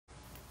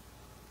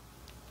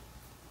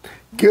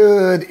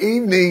Good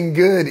evening,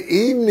 good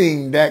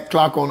evening. That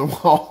clock on the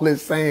wall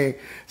is saying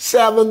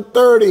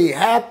 7:30.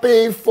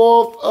 Happy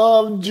 4th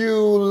of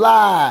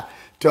July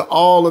to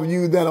all of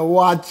you that are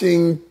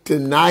watching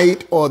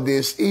tonight or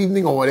this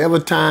evening or whatever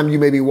time you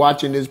may be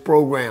watching this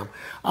program.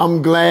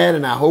 I'm glad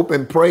and I hope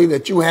and pray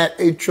that you had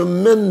a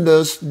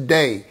tremendous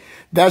day.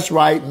 That's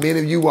right. Many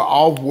of you were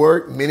off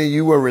work. Many of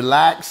you were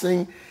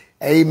relaxing.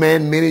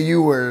 Amen. Many of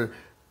you were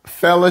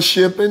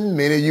fellowshipping,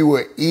 many of you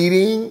were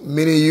eating,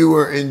 many of you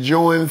were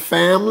enjoying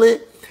family.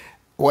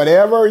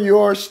 Whatever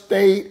your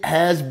state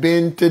has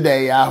been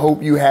today, I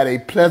hope you had a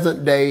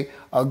pleasant day,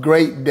 a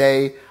great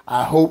day.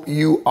 I hope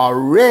you are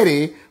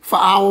ready for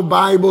our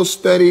Bible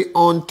study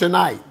on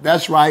tonight.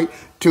 That's right.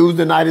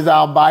 Tuesday night is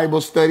our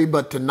Bible study,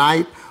 but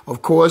tonight,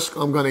 of course,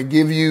 I'm going to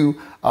give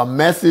you a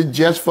message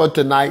just for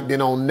tonight.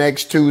 Then on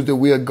next Tuesday,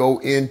 we'll go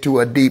into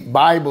a deep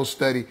Bible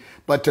study.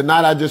 But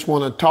tonight, I just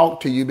want to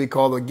talk to you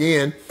because,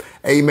 again,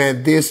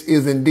 amen, this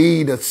is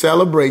indeed a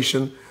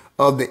celebration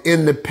of the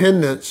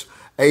independence,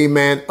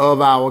 amen,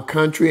 of our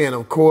country. And,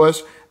 of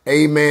course,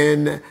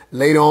 amen,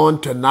 later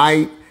on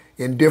tonight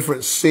in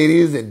different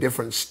cities, in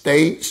different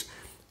states,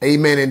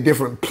 amen, in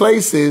different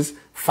places,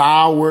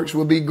 fireworks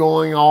will be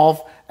going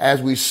off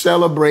as we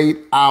celebrate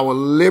our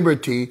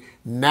liberty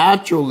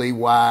naturally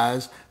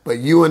wise. But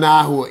you and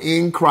I who are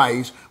in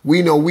Christ,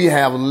 we know we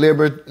have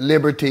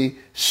liberty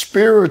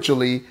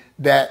spiritually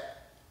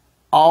that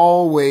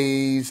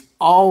always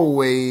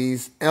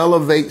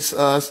elevates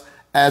us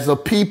as a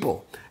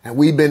people. And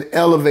we've been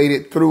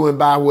elevated through and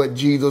by what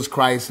Jesus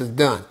Christ has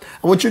done.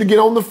 I want you to get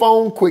on the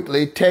phone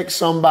quickly, text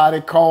somebody,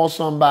 call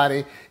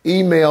somebody,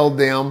 email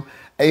them.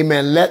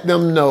 Amen. Let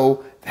them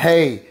know,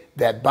 hey,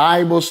 that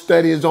Bible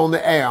study is on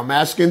the air. I'm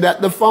asking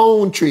that the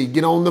phone tree,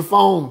 get on the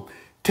phone,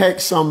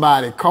 text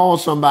somebody, call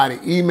somebody,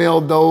 email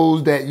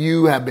those that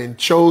you have been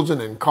chosen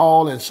and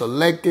called and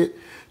selected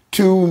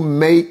to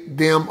make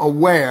them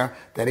aware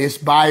that it's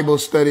Bible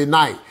study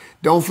night.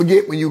 Don't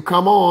forget when you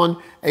come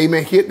on,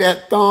 amen, hit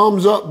that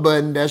thumbs up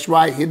button. That's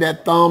right. Hit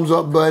that thumbs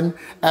up button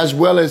as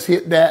well as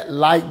hit that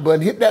like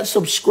button. Hit that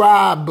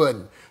subscribe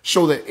button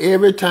so that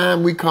every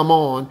time we come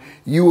on,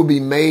 you will be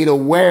made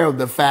aware of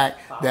the fact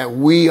that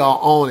we are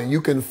on, and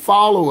you can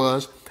follow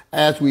us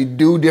as we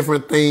do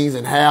different things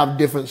and have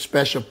different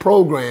special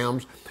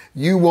programs.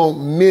 You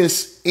won't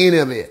miss any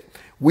of it.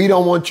 We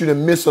don't want you to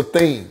miss a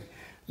thing.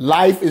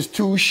 Life is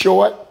too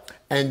short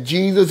and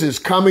Jesus is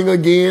coming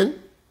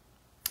again.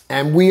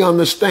 And we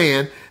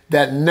understand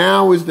that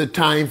now is the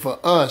time for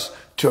us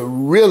to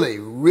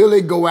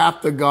really go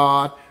after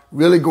God,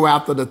 really go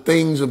after the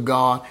things of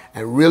God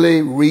and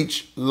really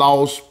reach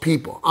lost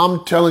people.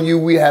 I'm telling you,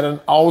 we had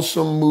an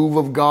awesome move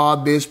of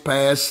God this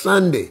past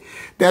Sunday.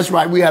 That's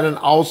right. We had an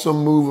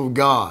awesome move of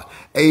God.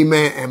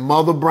 Amen. And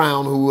Mother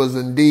Brown, who was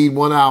indeed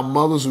one of our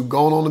mothers who's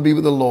gone on to be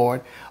with the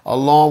Lord,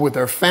 along with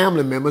her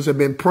family members, have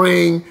been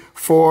praying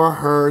for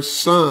her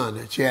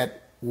son. She had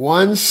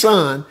one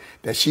son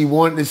that she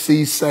wanted to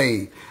see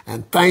saved.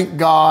 And thank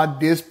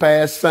God this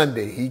past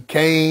Sunday, he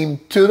came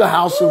to the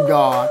house of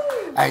God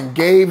and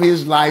gave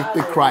his life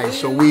to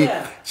Christ. So we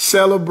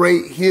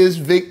celebrate his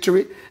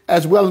victory,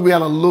 as well as we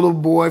had a little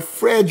boy,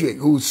 Frederick,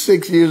 who's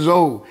 6 years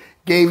old,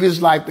 gave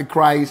his life to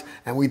Christ.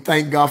 And we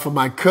thank God for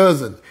my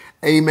cousin,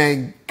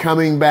 amen,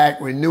 coming back,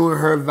 renewing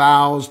her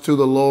vows to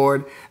the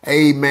Lord.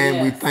 Amen.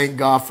 Yes. We thank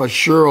God for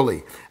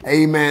Shirley.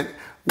 Amen.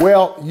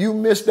 Well, you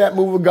missed that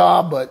move of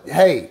God, but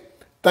hey,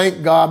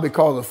 thank God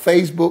because of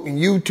Facebook and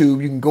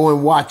YouTube, you can go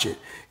and watch it.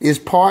 It's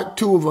part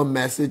 2 of a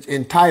message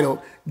entitled,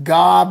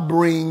 God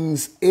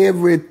Brings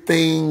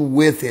Everything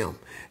With Him.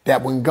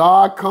 That when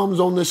God comes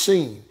on the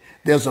scene,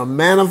 there's a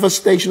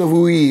manifestation of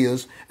who he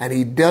is, and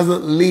he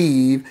doesn't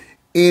leave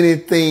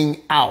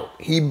anything out.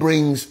 He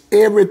brings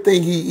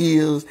everything he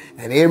is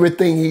and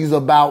everything he's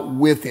about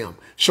with him.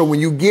 So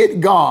when you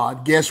get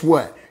God, guess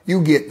what?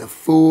 You get the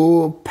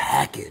full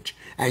package,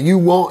 and you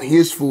want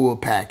his full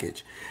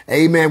package.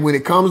 Amen. When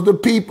it comes to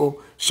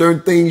people,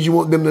 certain things you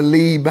want them to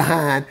leave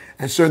behind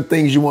and certain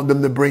things you want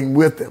them to bring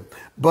with them.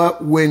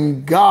 But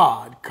when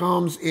God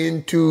comes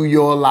into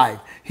your life,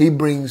 he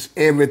brings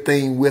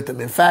everything with him.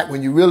 In fact,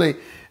 when you really,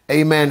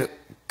 amen,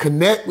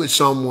 connect with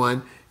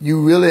someone,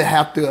 you really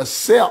have to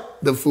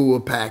accept the full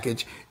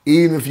package.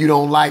 Even if you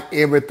don't like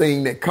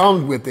everything that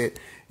comes with it,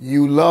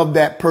 you love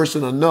that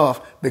person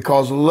enough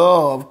because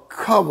love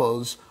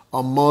covers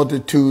a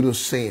multitude of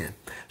sin.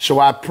 So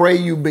I pray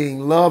you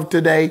being loved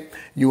today,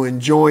 you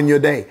enjoying your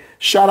day.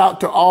 Shout out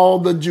to all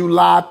the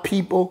July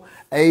people,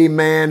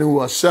 amen, who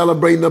are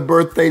celebrating a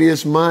birthday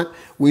this month.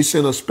 We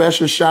send a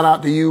special shout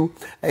out to you.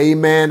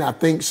 Amen. I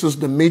think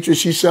Sister Demetrius,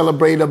 she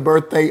celebrated a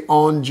birthday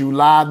on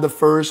July the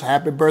 1st.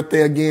 Happy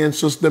birthday again,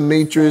 Sister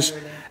Demetrius.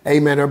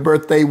 Amen. Her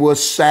birthday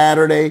was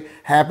Saturday.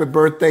 Happy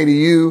birthday to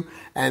you.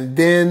 And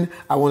then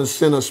I want to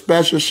send a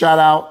special shout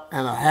out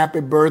and a happy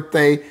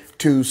birthday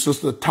to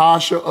Sister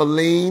Tasha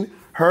Aline.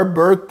 Her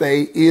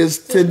birthday is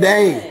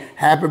today.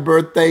 Happy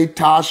birthday,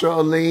 Tasha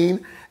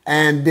Aline.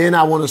 And then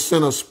I want to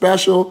send a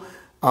special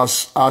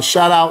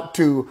Shout out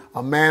to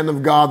a man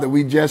of God that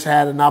we just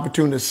had an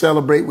opportunity to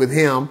celebrate with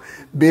him,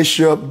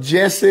 Bishop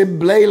Jesse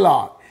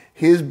Blaylock.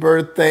 His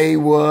birthday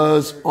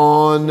was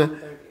on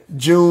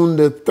June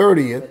the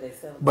 30th,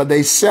 but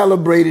they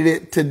celebrated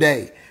it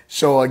today.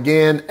 So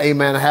again,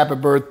 amen, a happy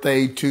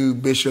birthday to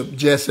Bishop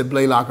Jesse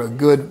Blaylock, a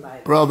good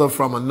brother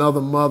from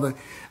another mother.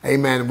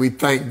 Amen. We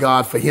thank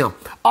God for him.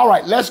 All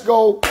right, let's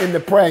go into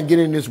prayer and get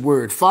in this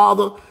word.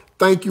 Father,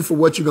 thank you for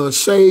what you're going to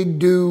say,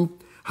 do,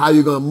 how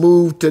you're going to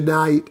move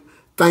tonight.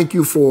 Thank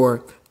you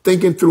for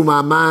thinking through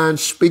my mind,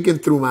 speaking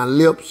through my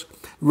lips.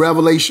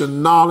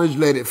 Revelation knowledge,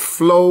 let it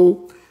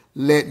flow.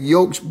 Let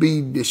yokes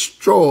be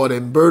destroyed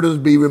and burdens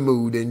be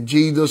removed. In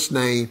Jesus'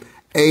 name,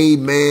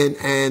 amen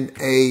and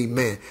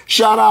amen.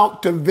 Shout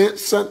out to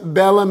Vincent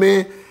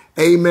Bellamy,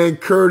 amen,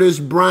 Curtis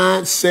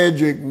Bryant,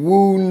 Cedric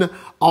Wooten,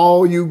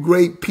 all you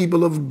great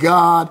people of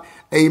God.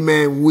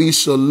 Amen. We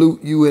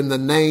salute you in the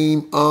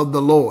name of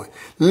the Lord.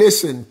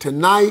 Listen,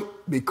 tonight,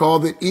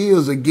 because it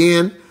is,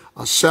 again,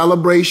 a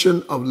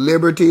celebration of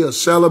liberty, a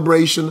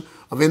celebration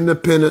of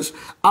independence,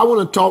 I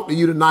want to talk to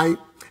you tonight,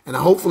 and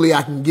hopefully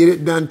I can get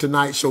it done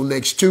tonight so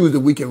next Tuesday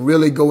we can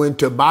really go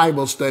into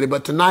Bible study.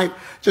 But tonight,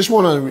 just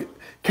want to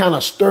kind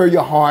of stir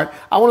your heart.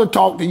 I want to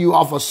talk to you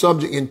off a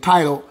subject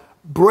entitled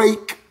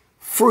Break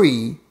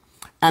Free,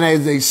 and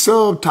as a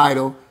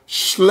subtitle,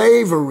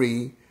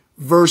 Slavery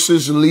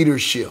versus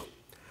Leadership.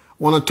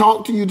 I want to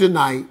talk to you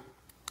tonight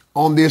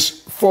on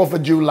this 4th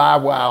of July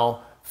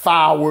while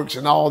fireworks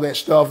and all that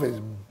stuff is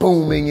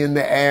booming in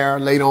the air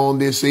later on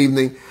this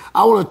evening.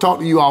 I want to talk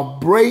to you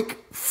about break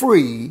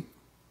free,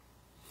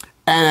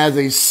 and as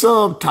a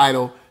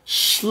subtitle,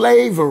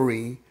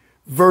 slavery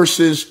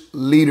versus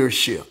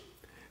leadership.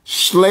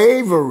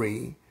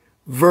 Slavery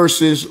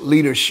versus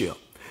leadership.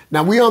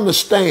 Now we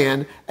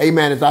understand,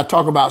 amen, as I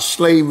talk about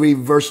slavery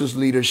versus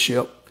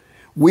leadership,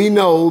 we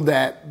know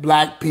that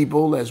black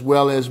people, as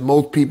well as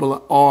most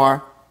people,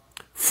 are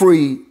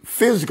free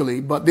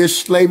physically, but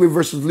this slavery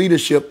versus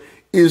leadership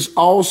is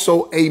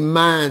also a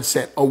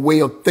mindset, a way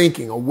of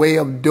thinking, a way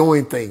of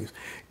doing things.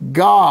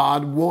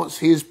 God wants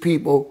his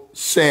people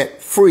set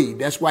free.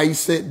 That's why he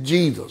sent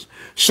Jesus,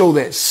 so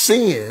that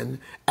sin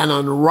and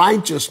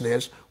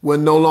unrighteousness will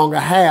no longer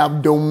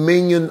have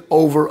dominion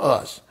over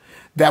us,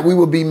 that we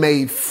will be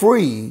made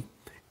free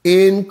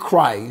in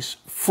Christ,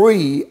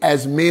 free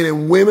as men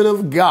and women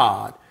of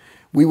God.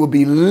 We will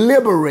be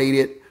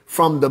liberated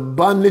from the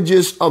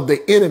bondages of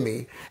the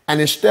enemy. And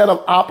instead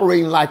of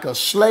operating like a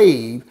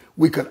slave,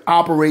 we could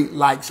operate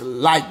like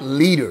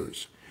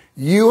leaders.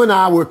 You and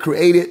I were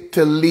created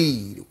to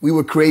lead. We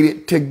were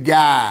created to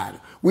guide.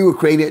 We were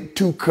created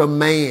to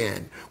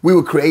command. We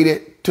were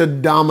created to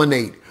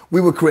dominate. We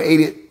were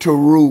created to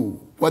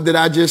rule. What did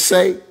I just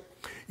say?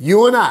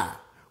 You and I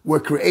were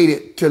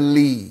created to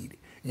lead.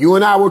 You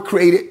and I were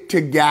created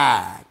to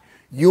guide.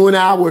 You and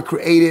I were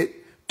created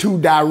to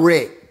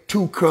direct,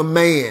 to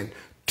command,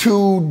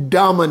 to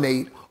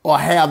dominate, or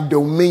have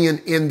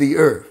dominion in the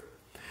earth.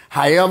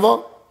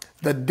 However,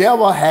 the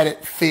devil had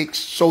it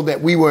fixed so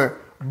that we were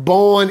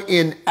born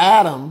in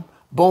Adam,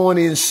 born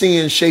in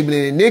sin, shaping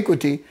in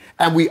iniquity,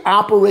 and we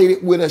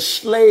operated with a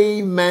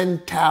slave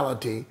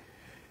mentality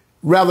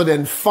rather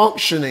than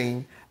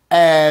functioning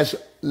as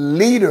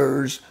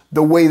leaders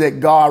the way that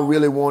God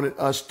really wanted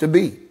us to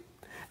be.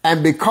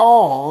 And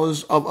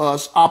because of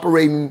us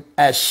operating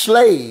as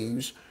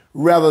slaves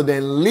rather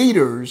than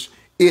leaders,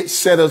 it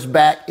set us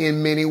back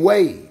in many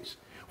ways.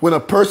 When a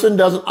person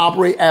doesn't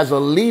operate as a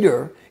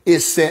leader, it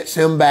sets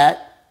him back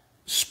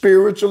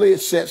spiritually, it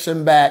sets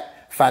him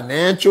back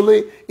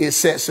financially, it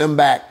sets him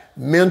back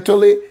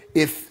mentally,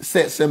 it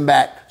sets him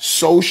back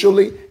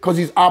socially, because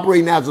he's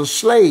operating as a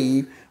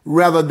slave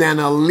rather than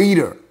a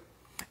leader.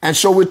 And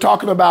so we're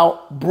talking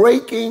about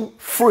breaking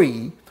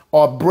free,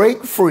 or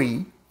break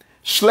free,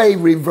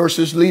 slavery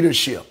versus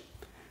leadership.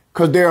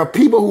 Because there are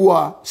people who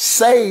are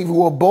saved,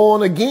 who are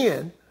born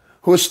again,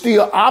 who are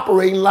still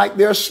operating like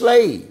they're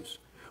slaves,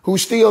 who are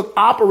still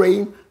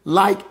operating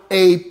like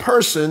a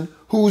person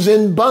who's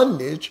in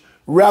bondage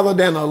rather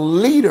than a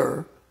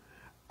leader,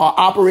 or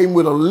operating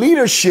with a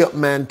leadership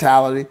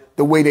mentality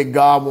the way that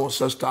God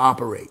wants us to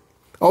operate.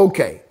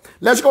 Okay,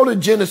 let's go to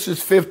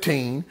Genesis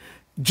 15.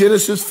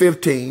 Genesis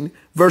 15,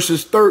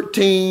 verses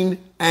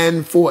 13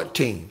 and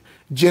 14.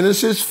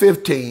 Genesis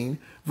 15,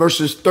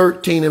 verses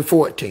 13 and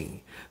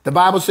 14. The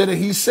Bible said, and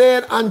he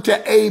said unto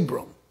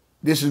Abram,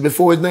 this is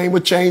before his name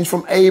was changed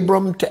from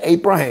Abram to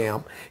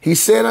Abraham. He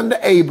said unto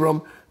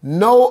Abram,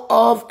 know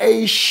of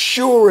a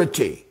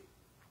surety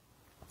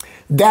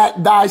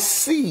that thy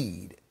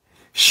seed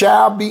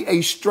shall be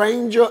a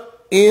stranger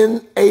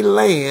in a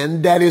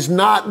land that is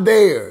not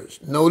theirs.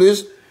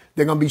 Notice,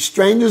 they're going to be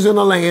strangers in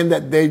a land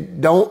that they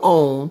don't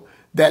own,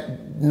 that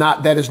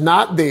is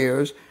not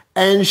theirs,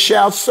 and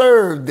shall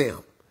serve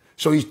them.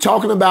 So he's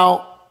talking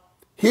about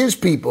his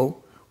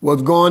people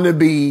was going to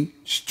be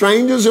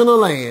strangers in a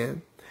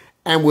land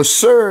and will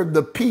serve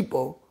the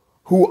people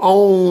who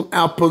own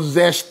and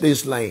possess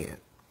this land.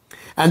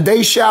 And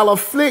they shall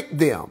afflict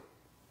them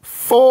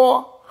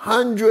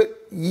 400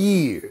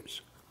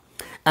 years.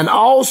 And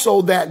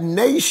also that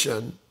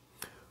nation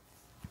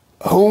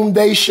whom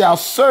they shall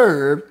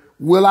serve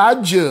will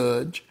I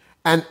judge,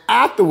 and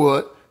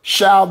afterward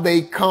shall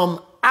they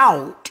come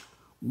out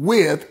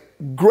with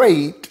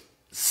great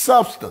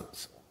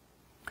substance.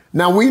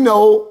 Now we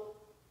know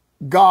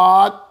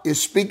God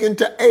is speaking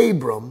to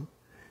Abram,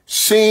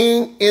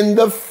 seeing in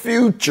the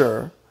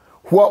future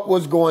what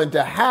was going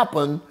to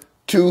happen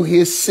to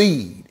his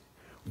seed.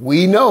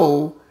 We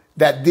know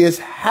that this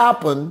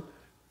happened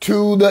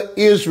to the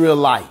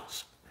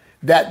Israelites,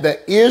 that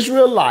the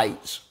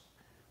Israelites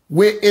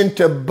went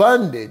into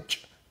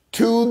bondage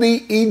to the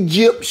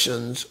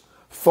Egyptians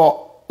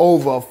for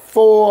over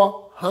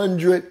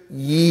 400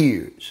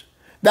 years.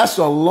 That's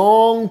a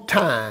long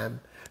time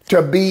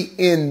to be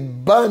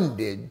in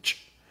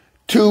bondage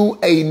to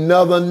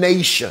another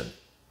nation.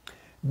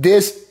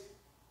 This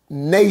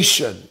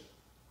nation,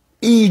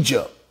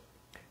 Egypt,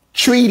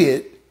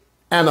 treated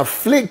and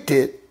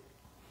afflicted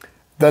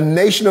the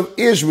nation of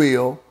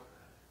Israel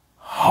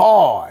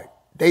hard.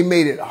 They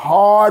made it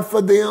hard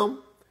for them.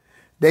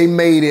 They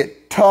made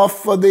it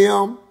tough for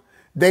them.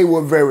 They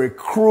were very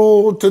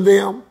cruel to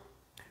them.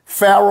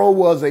 Pharaoh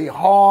was a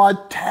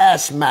hard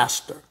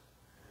taskmaster.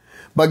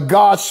 But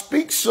God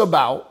speaks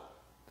about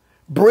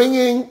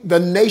bringing the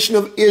nation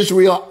of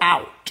Israel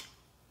out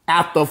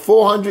after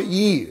 400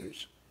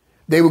 years.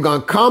 They were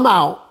going to come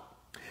out,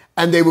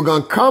 and they were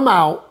going to come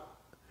out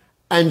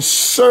and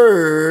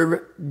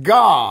serve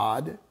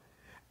God,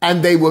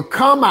 and they would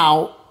come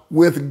out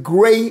with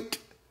great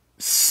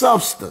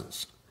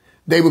substance.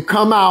 They would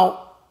come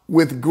out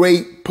with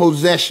great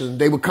possession.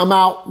 They would come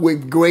out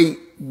with great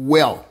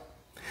wealth.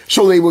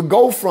 So they would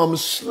go from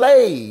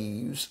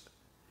slaves,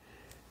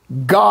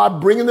 God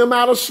bringing them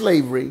out of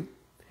slavery,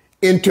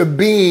 into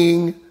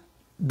being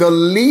the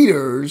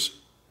leaders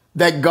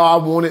that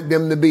God wanted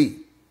them to be.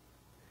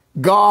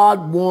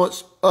 God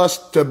wants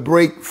us to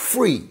break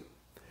free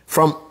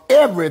from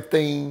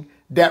everything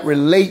that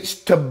relates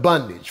to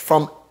bondage,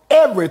 from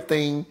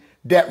everything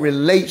that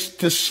relates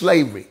to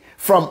slavery,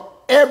 from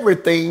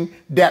everything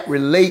that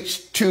relates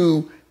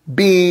to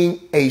being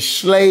a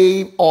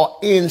slave or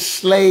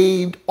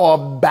enslaved or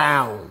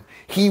bound.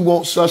 He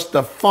wants us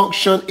to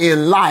function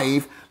in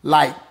life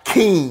like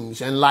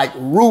kings and like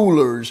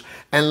rulers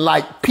and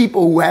like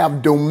people who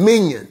have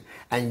dominion.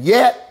 And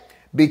yet,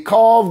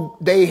 because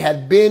they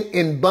had been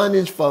in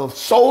bondage for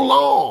so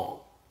long,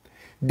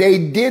 they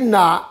did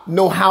not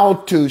know how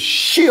to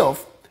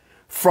shift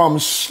from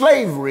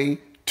slavery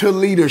to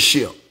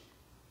leadership.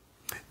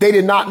 They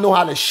did not know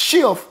how to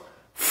shift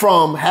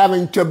from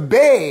having to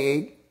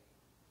beg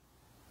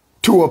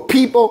to a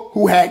people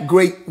who had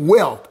great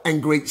wealth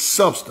and great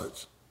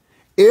substance.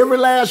 Every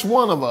last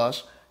one of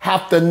us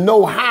have to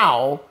know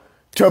how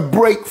to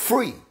break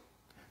free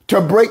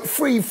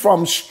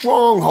from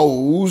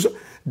strongholds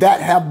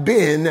that have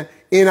been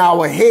in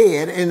our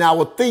head and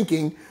our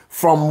thinking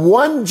from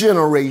one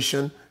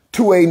generation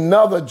to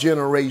another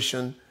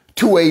generation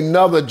to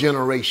another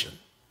generation.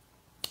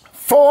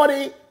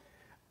 400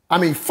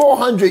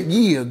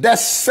 years,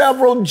 that's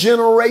several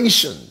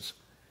generations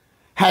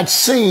had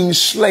seen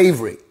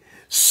slavery.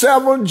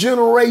 Several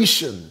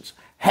generations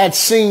had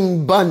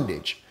seen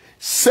bondage.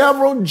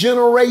 Several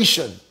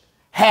generations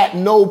had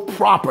no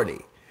property.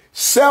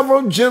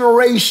 Several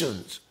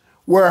generations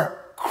were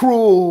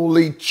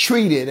cruelly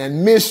treated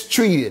and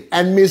mistreated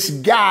and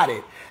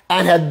misguided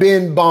and had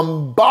been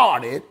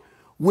bombarded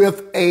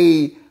with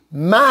a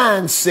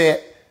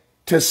mindset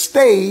to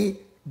stay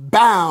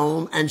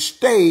bound and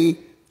stay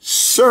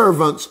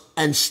servants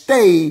and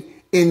stay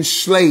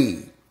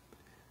enslaved.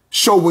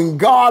 So when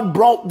God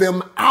brought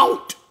them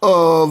out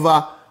of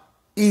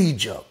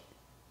Egypt,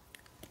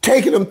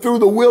 taking them through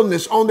the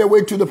wilderness on their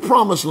way to the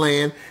promised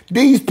land,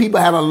 these people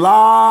had a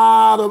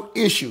lot of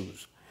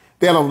issues.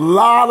 They had a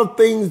lot of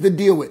things to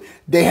deal with.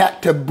 They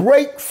had to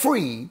break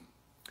free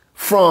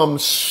from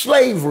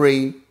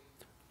slavery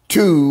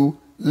to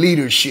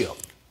leadership.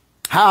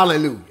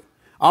 Hallelujah.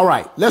 All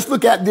right, let's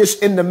look at this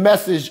in the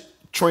Message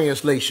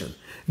translation.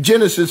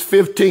 Genesis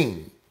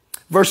 15,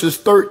 verses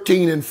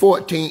 13 and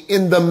 14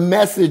 in the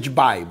Message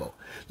Bible.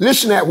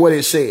 Listen at what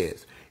it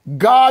says.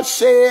 God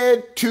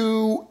said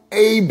to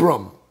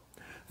Abram,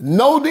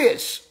 know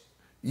this,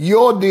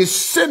 your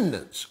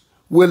descendants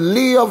will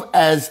live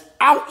as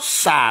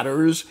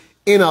outsiders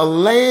in a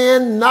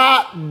land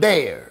not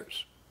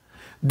theirs.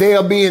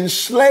 They'll be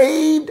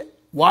enslaved,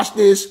 watch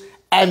this,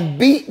 and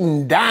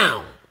beaten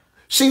down.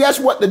 See, that's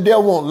what the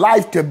devil wants,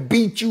 life to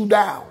beat you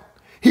down.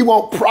 He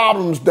wants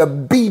problems to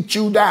beat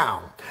you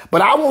down.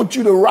 But I want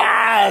you to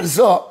rise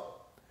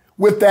up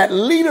with that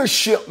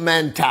leadership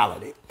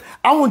mentality.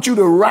 I want you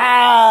to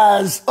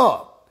rise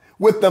up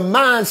with the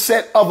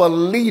mindset of a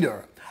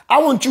leader. I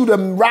want you to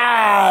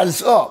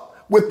rise up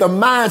with the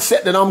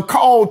mindset that I'm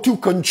called to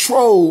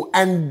control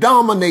and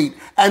dominate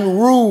and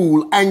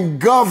rule and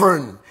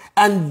govern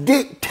and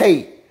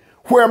dictate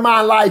where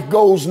my life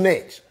goes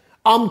next.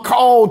 I'm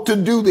called to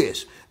do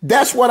this.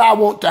 That's what I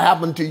want to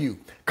happen to you.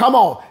 Come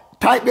on,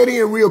 type that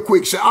in real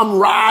quick. Say, I'm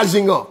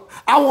rising up.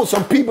 I want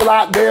some people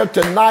out there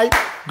tonight,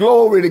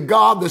 glory to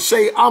God, to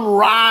say, I'm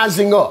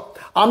rising up.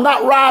 I'm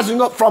not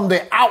rising up from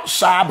the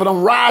outside, but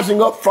I'm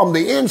rising up from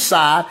the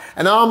inside,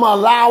 and I'm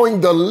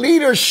allowing the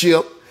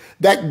leadership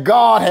that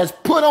God has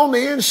put on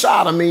the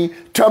inside of me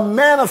to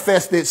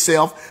manifest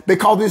itself,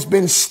 because it's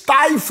been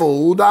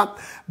stifled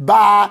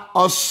by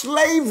a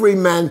slavery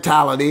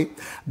mentality,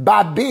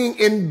 by being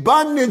in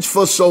bondage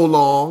for so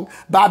long,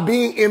 by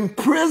being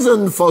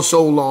imprisoned for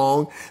so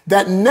long,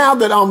 that now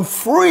that I'm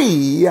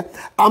free,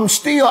 I'm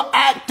still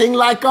acting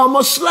like I'm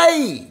a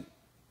slave.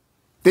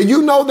 Did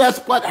you know that's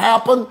what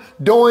happened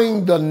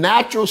during the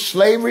natural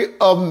slavery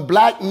of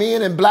black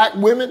men and black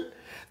women?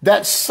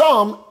 That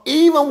some,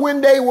 even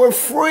when they were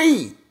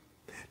free,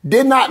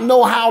 did not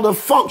know how to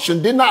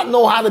function, did not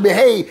know how to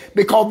behave,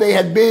 because they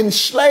had been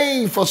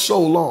slaves for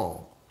so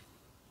long.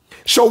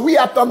 So we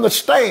have to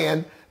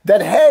understand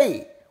that,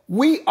 hey,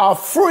 we are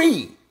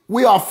free.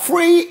 We are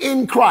free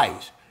in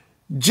Christ.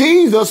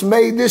 Jesus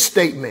made this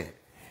statement: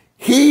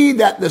 he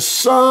that the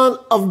Son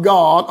of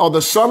God, or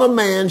the Son of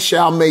Man,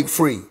 shall make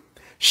free,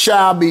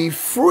 shall be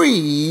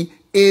free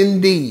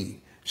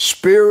indeed,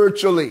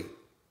 spiritually,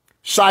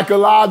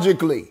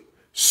 psychologically,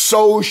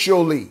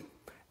 socially,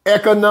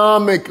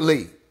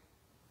 economically.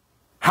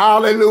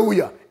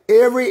 Hallelujah.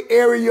 Every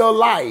area of your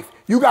life,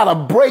 you got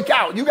to break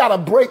out. You got to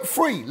break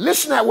free.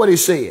 Listen at what he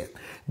said.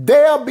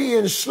 They'll be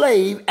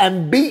enslaved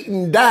and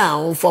beaten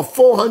down for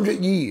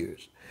 400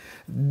 years.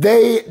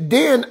 They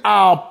then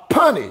are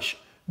punished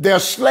their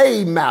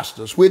slave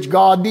masters, which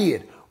God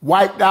did.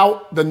 Wiped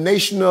out the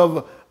nation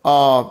of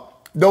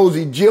those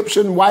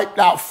Egyptians, wiped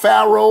out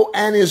Pharaoh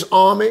and his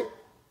army.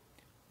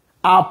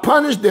 I'll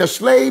punish their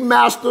slave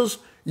masters.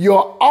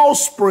 Your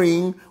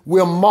offspring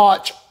will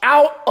march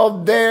out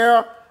of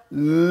there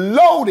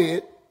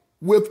loaded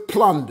with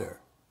plunder.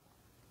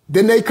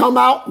 Then they come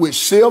out with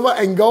silver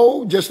and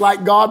gold, just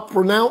like God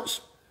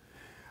pronounced.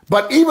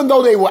 But even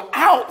though they were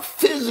out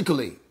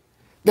physically,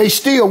 they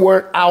still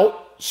were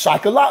out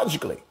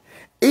psychologically.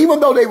 Even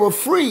though they were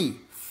free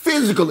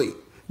physically,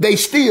 they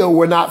still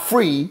were not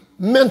free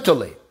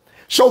mentally.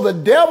 So the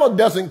devil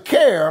doesn't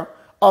care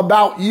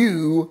about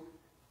you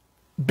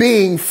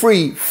being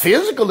free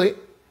physically.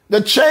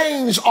 The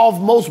chains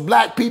of most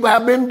black people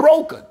have been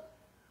broken.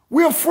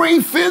 We're free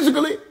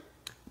physically,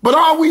 but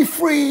are we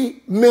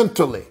free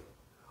mentally?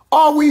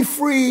 Are we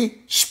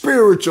free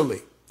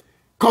spiritually?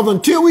 Because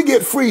until we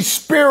get free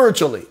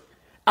spiritually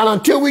and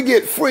until we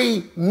get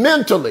free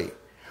mentally,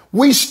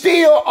 we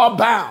still are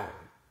bound.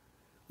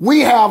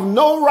 We have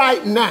no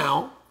right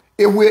now,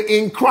 if we're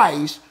in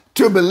Christ,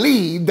 to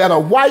believe that a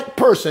white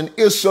person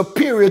is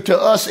superior to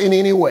us in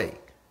any way,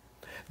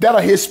 that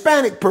a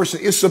Hispanic person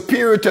is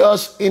superior to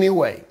us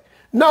anyway.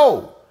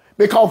 No,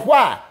 because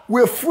why?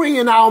 We're free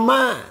in our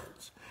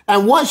minds.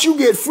 And once you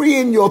get free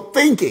in your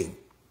thinking,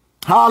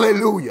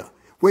 hallelujah,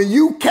 when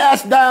you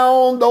cast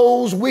down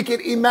those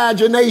wicked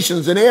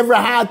imaginations and every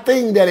high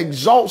thing that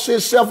exalts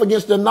itself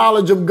against the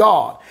knowledge of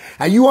God,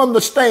 and you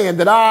understand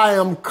that I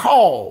am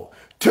called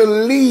to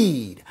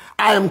lead,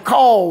 I am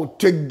called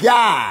to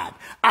guide,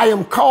 I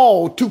am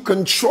called to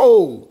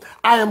control,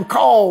 I am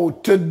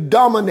called to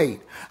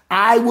dominate.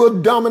 I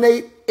will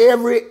dominate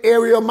every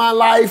area of my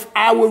life.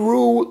 I will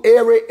rule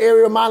every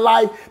area of my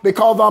life,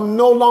 because I'm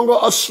no longer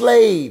a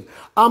slave.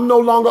 I'm no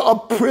longer a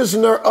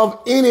prisoner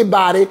of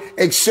anybody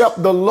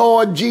except the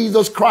Lord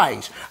Jesus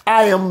Christ.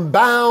 I am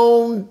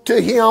bound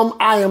to him.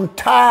 I am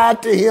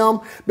tied to him,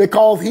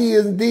 because he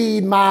is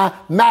indeed my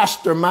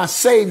master, my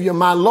savior,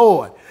 my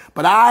Lord.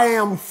 But I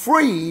am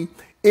free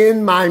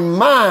in my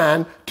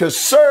mind to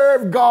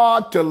serve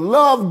God, to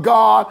love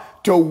God,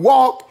 to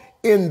walk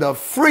in the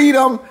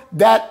freedom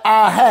that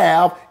I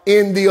have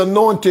in the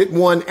anointed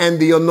one and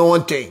the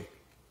anointing.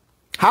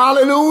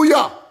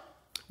 Hallelujah.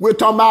 We're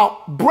talking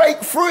about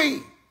break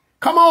free.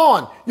 Come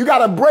on. You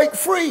got to break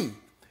free.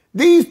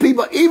 These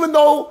people, even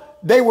though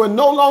they were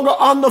no longer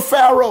under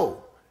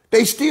Pharaoh,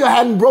 they still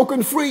hadn't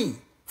broken free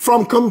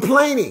from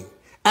complaining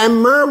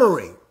and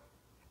murmuring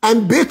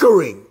and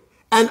bickering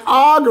and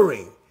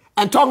arguing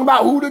and talking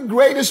about who the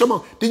greatest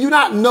among. Do you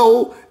not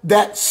know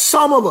that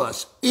some of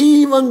us,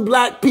 even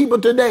black people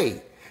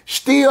today,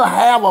 still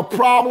have a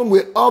problem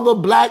with other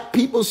black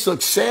people's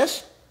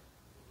success?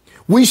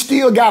 We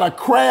still got a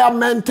crab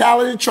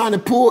mentality trying to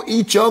pull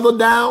each other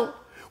down.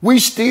 We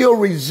still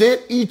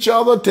resent each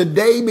other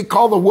today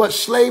because of what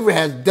slavery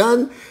has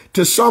done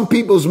to some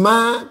people's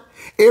mind.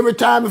 Every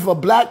time if a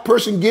black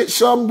person gets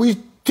something, we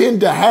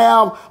tend to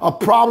have a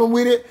problem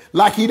with it,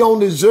 like he don't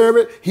deserve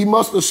it. He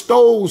must have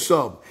stole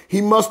something. He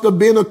must have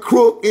been a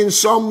crook in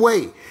some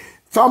way.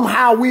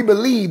 Somehow we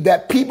believe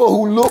that people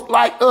who look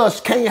like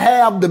us can't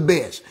have the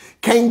best,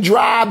 can't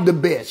drive the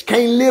best,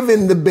 can't live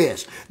in the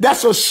best.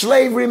 That's a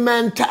slavery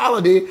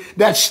mentality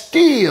that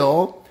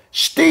still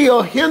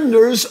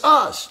hinders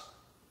us.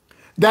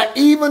 That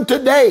even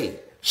today,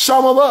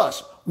 some of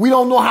us, we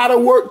don't know how to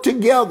work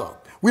together.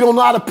 We don't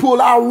know how to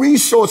pull our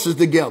resources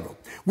together.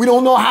 We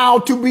don't know how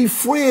to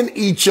befriend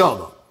each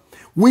other.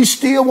 We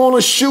still want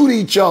to shoot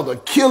each other,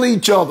 kill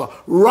each other,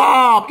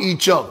 rob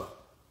each other.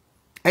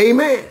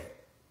 Amen.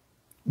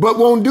 But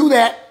won't do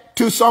that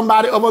to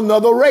somebody of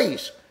another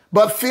race,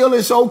 but feel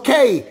it's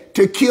okay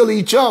to kill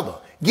each other.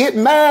 Get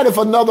mad if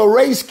another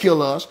race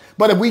kill us,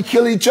 but if we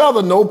kill each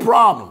other, no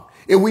problem.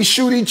 If we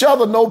shoot each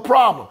other, no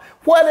problem.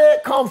 Where did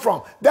it come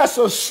from? That's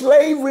a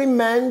slavery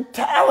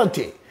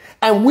mentality,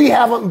 and we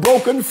haven't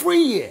broken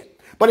free yet.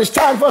 But it's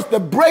time for us to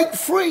break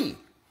free.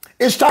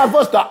 It's time for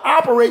us to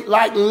operate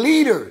like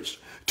leaders,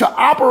 to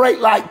operate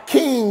like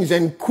kings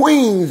and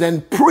queens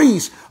and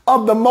priests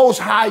of the Most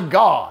High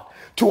God,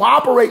 to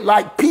operate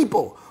like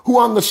people who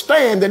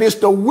understand that it's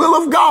the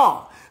will of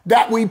God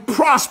that we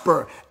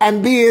prosper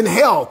and be in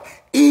health,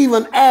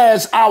 even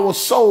as our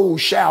soul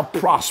shall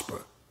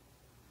prosper.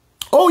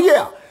 Oh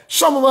yeah,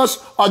 some of us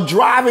are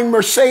driving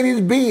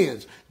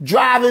Mercedes-Benz,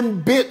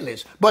 driving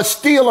Bentleys, but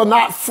still are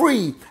not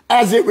free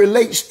as it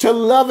relates to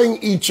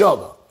loving each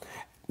other.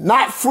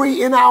 Not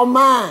free in our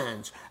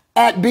minds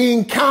at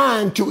being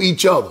kind to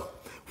each other.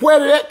 Where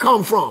did that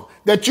come from?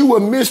 That you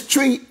will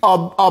mistreat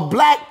a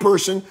black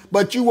person,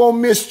 but you won't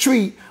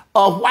mistreat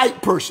a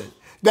white person.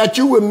 That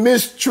you will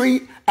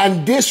mistreat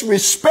and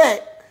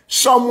disrespect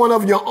someone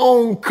of your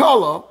own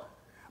color,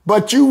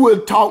 but you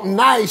will talk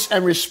nice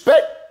and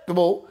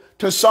respectable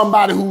to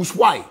somebody who's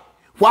white.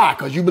 Why?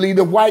 Because you believe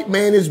the white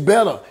man is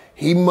better.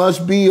 He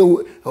must be,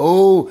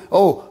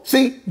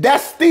 see,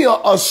 that's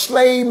still a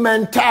slave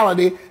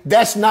mentality.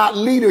 That's not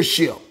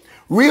leadership.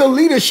 Real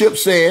leadership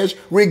says,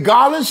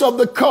 regardless of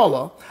the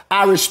color,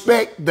 I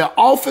respect the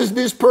office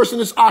this person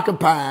is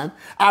occupying.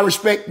 I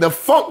respect the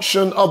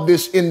function of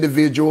this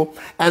individual,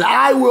 and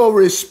I will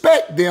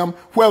respect them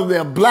whether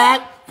they're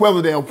black,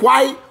 whether they're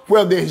white,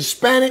 whether they're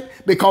Hispanic,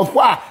 because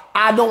why?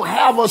 I don't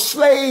have a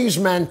slave's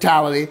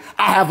mentality.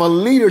 I have a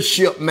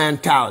leadership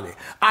mentality.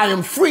 I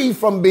am free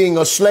from being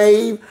a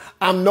slave.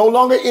 I'm no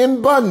longer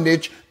in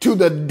bondage to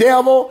the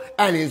devil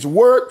and his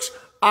works.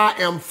 I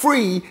am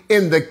free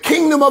in the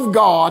kingdom of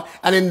God,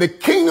 and in the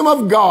kingdom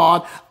of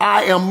God,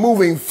 I am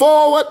moving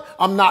forward.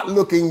 I'm not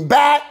looking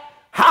back.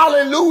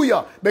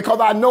 Hallelujah. Because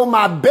I know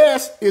my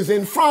best is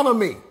in front of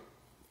me.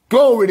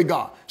 Glory to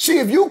God. See,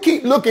 if you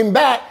keep looking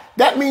back,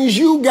 that means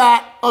you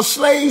got a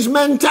slave's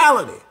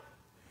mentality.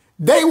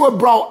 They were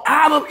brought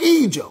out of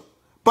Egypt,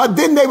 but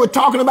then they were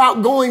talking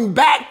about going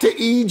back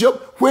to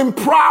Egypt when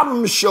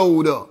problems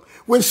showed up,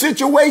 when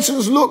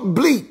situations looked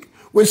bleak,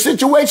 when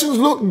situations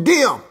looked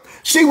dim.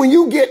 See, when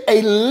you get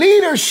a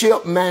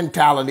leadership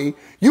mentality,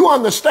 you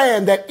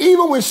understand that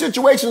even when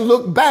situations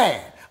look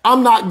bad,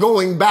 I'm not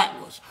going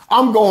backwards.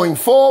 I'm going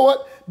forward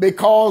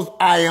because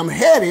I am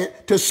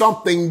headed to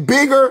something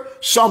bigger,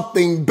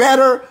 something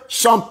better,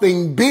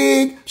 something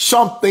big,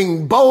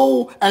 something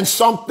bold, and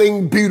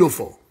something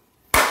beautiful.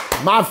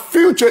 My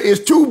future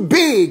is too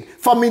big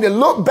for me to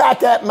look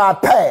back at my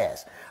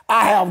past.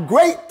 I have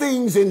great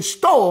things in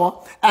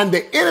store, and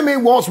the enemy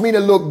wants me to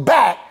look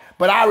back,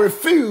 but I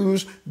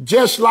refuse,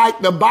 just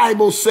like the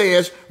Bible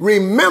says,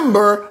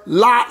 remember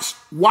Lot's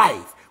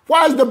wife.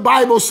 Why is the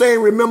Bible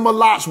saying remember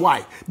Lot's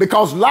wife?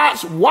 Because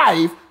Lot's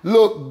wife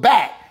looked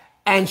back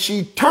and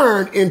she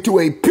turned into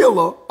a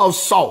pillar of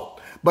salt.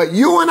 But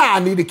you and I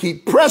need to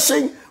keep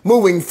pressing,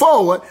 moving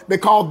forward,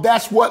 because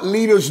that's what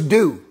leaders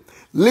do.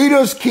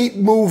 Leaders keep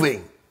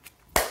moving.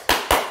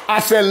 I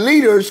said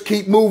leaders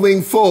keep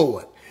moving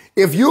forward.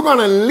 If you're going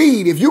to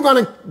lead, if you're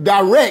going to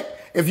direct,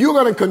 if you're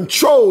going to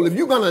control, if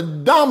you're going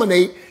to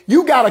dominate,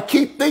 you got to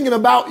keep thinking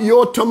about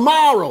your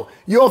tomorrow,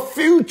 your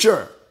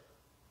future.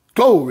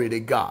 Glory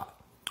to God.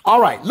 All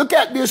right, look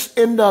at this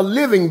in the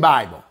Living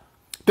Bible.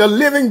 The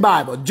Living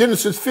Bible,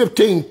 Genesis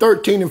 15,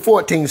 13, and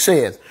 14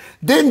 says,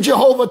 Then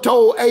Jehovah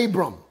told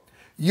Abram,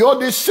 your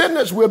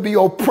descendants will be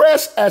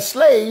oppressed as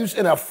slaves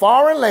in a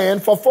foreign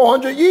land for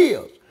 400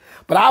 years.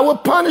 But I will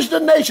punish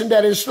the nation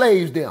that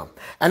enslaves them.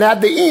 And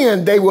at the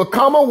end, they will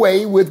come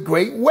away with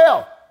great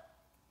wealth.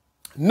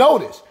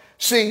 Notice,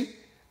 see,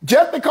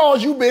 just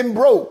because you've been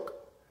broke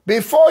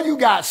before you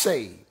got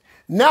saved,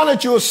 now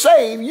that you're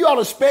saved, you ought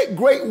to expect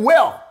great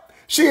wealth.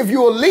 See, if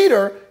you're a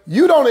leader,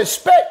 you don't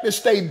expect to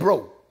stay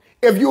broke.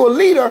 If you're a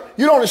leader,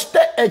 you don't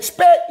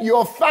expect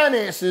your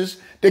finances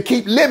to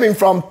keep living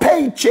from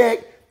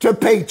paycheck to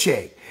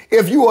paycheck.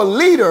 If you're a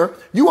leader,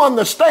 you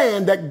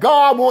understand that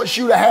God wants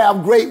you to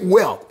have great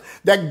wealth,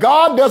 that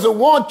God doesn't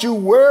want you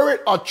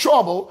worried or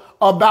troubled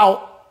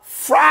about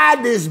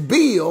Friday's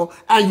bill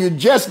and you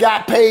just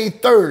got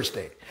paid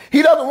Thursday.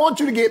 He doesn't want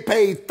you to get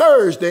paid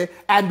Thursday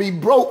and be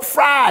broke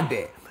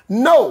Friday.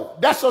 No,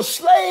 that's a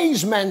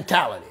slave's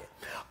mentality.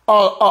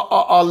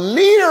 A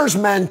leader's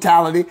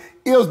mentality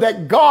is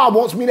that God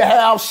wants me to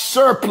have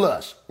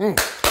surplus.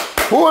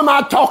 Who am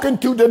I talking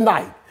to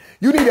tonight?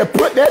 You need to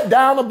put that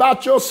down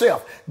about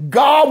yourself.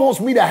 God wants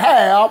me to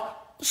have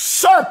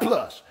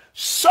surplus.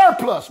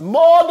 Surplus,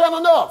 more than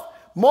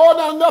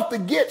enough to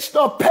get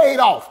stuff paid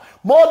off,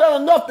 more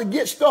than enough to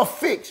get stuff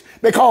fixed,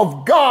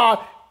 because God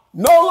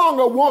no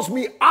longer wants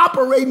me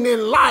operating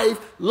in life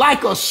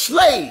like a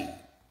slave.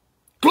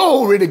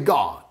 Glory to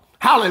God.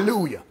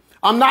 Hallelujah.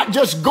 I'm not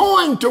just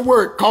going to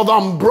work because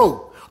I'm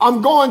broke.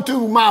 I'm going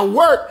to my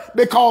work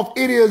because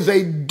it is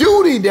a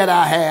duty that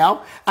I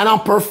have, and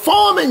I'm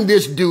performing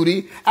this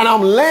duty, and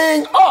I'm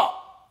laying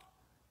up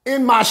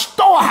in my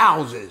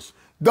storehouses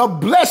the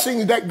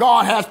blessings that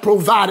God has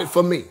provided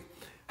for me.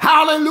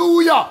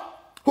 Hallelujah.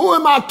 Who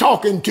am I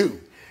talking to?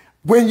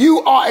 When you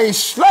are a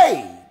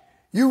slave,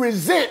 you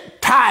resent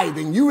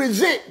tithing, you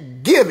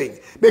resent giving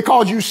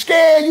because you're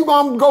scared you're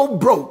going to go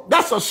broke.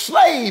 That's a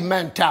slave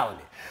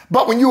mentality.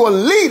 But when you're a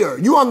leader,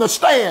 you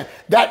understand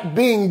that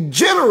being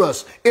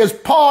generous is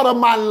part of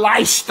my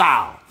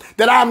lifestyle,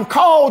 that I'm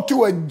called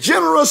to a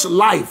generous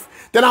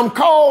life, that I'm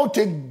called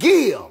to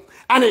give,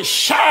 and it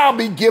shall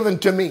be given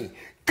to me.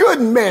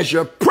 Good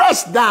measure,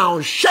 pressed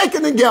down,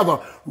 shaken together,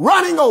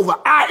 running over.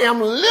 I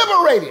am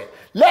liberated.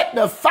 Let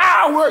the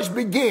fireworks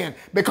begin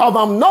because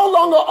I'm no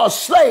longer a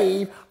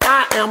slave.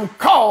 I am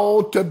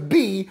called to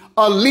be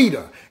a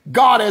leader.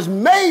 God has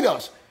made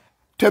us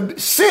to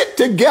sit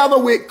together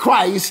with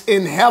Christ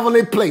in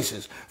heavenly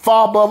places,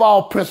 far above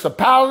all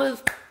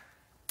principalities,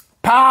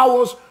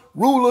 powers,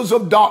 rulers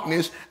of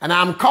darkness, and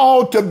I'm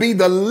called to be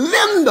the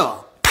lender.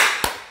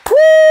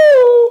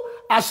 Woo!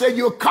 I said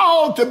you're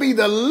called to be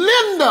the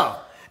lender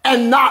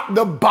and not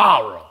the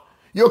borrower.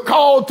 You're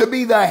called to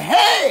be the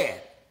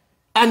head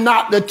and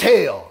not the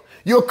tail.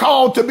 You're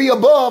called to be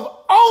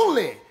above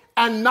only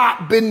and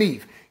not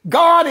beneath.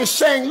 God is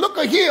saying, look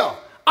here,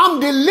 I'm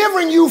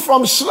delivering you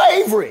from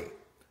slavery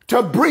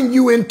to bring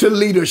you into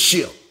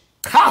leadership.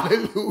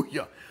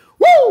 Hallelujah.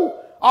 Woo!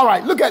 All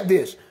right, look at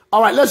this.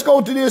 All right, let's go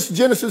to this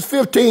Genesis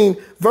 15,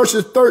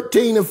 verses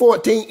 13 and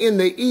 14 in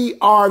the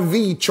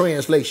ERV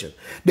translation.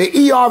 The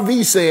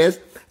ERV says,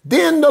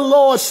 then the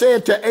Lord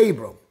said to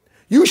Abram,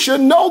 you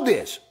should know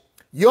this.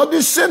 Your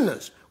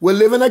descendants will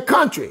live in a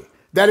country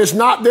that is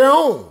not their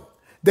own.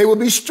 They will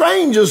be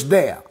strangers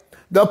there.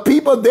 The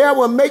people there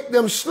will make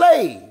them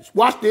slaves.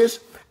 Watch this.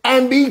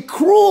 And be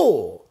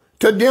cruel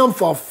to them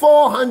for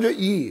 400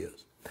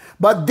 years.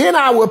 But then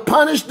I will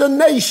punish the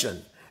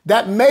nation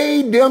that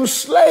made them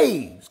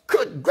slaves.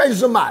 Good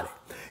gracious Almighty.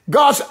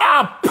 God said,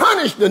 I'll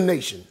punish the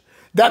nation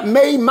that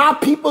made my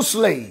people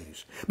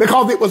slaves,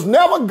 because it was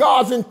never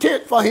God's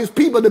intent for his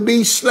people to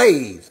be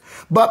slaves.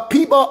 But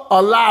people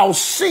allow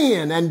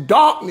sin and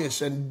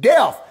darkness and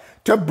death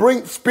to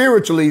bring,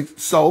 spiritually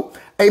so,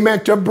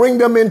 amen, to bring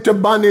them into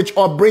bondage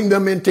or bring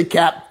them into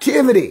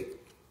captivity.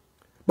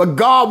 But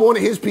God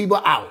wanted his people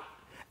out.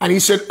 And he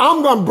said,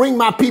 I'm going to bring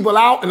my people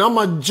out and I'm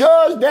going to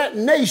judge that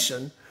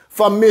nation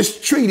for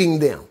mistreating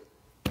them.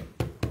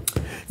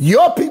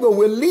 Your people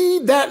will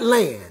leave that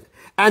land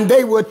and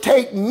they will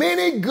take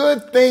many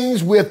good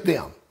things with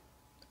them.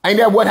 Ain't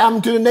that what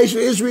happened to the nation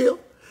of Israel?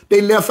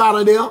 They left out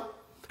of there,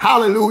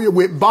 hallelujah,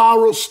 with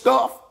borrowed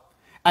stuff.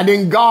 And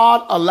then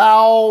God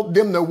allowed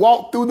them to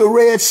walk through the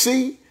Red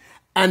Sea,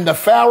 and the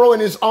Pharaoh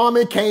and his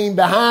army came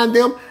behind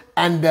them,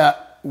 and the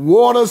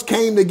waters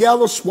came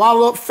together,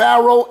 swallowed up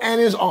Pharaoh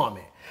and his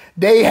army.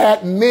 They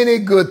had many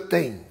good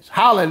things.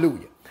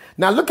 Hallelujah.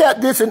 Now look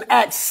at this in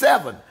Acts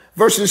 7,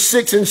 verses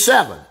 6 and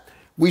 7.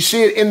 We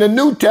see it in the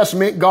New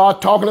Testament,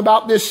 God talking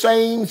about this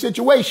same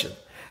situation.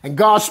 And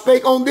God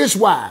spake on this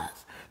wise,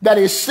 that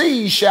his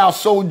seed shall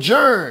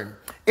sojourn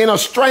in a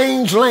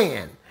strange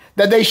land,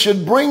 that they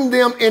should bring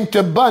them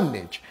into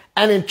bondage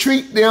and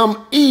entreat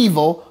them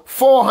evil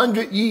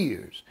 400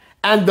 years.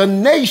 And the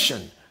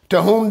nation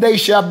to whom they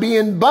shall be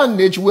in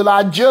bondage will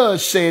I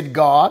judge, said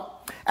God.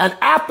 And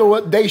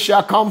afterward they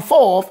shall come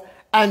forth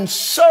and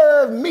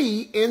serve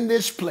me in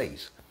this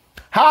place.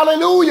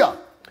 Hallelujah.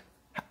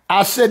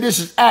 I said this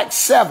is Acts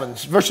 7,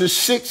 verses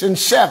 6 and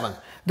 7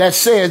 that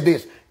says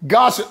this.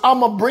 God said,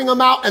 I'm going to bring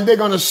them out and they're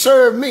going to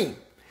serve me.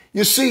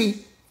 You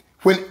see,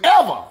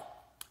 whenever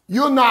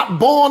you're not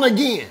born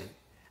again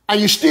and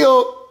you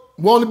still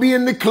want to be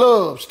in the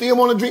club, still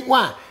want to drink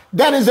wine,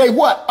 that is a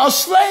what? A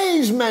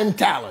slave's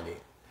mentality.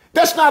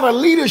 That's not a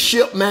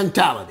leadership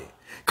mentality.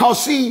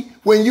 Because see,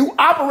 when you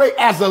operate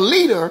as a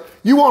leader,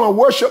 you want to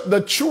worship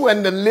the true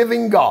and the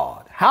living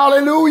God.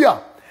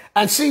 Hallelujah.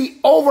 And see,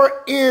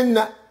 over in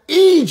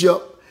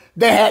Egypt,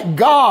 they had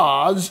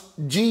gods,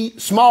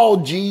 small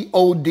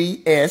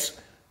G-O-D-S.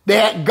 They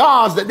had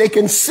gods that they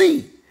can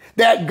see.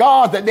 They had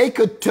gods that they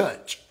could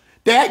touch.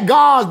 They had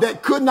gods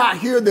that could not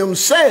hear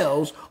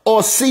themselves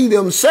or see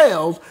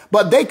themselves,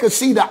 but they could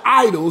see the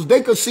idols.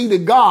 They could see the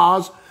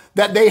gods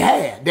that they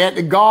had. They had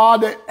the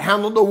God that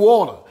handled the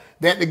water.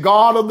 They had the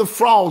God of the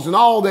frogs and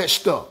all that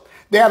stuff.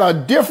 They had a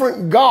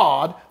different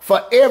God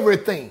for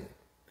everything.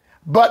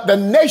 But the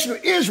nation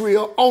of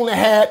Israel only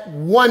had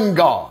one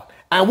God.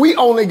 And we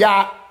only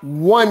got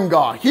one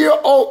God. Hear,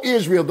 O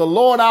Israel, the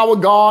Lord our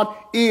God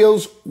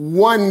is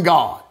one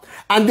God.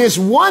 And this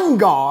one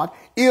God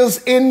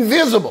is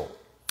invisible.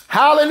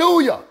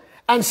 Hallelujah.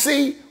 And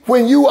see,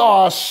 when you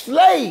are a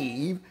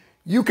slave,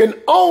 you can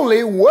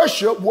only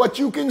worship what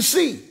you can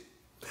see.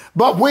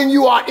 But when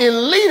you are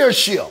in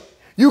leadership,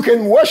 you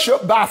can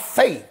worship by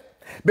faith,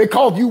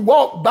 because you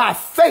walk by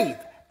faith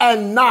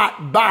and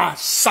not by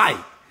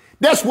sight.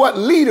 That's what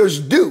leaders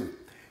do.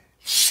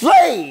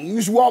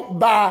 Slaves walk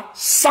by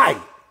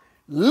sight.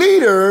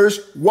 Leaders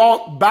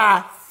walk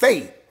by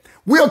faith.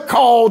 We're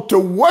called to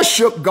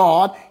worship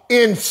God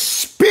in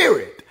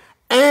spirit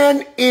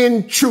and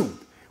in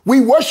truth.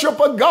 We worship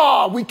a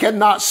God we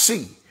cannot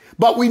see,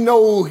 but we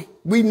know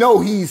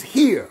he's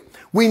here.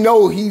 We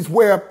know he's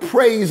where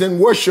praise and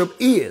worship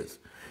is.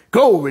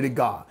 Glory to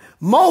God.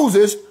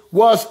 Moses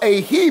was a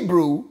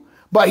Hebrew,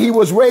 but he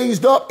was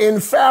raised up in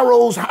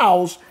Pharaoh's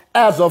house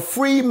as a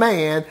free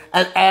man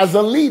and as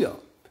a leader.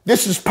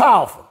 This is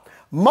powerful.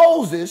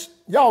 Moses,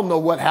 y'all know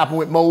what happened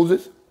with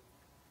Moses.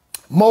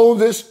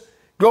 Moses,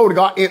 glory to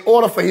God, in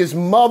order for his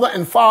mother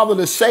and father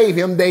to save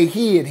him, they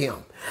hid him.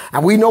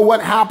 And we know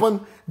what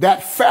happened,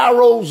 that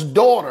Pharaoh's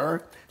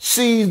daughter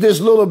sees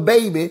this little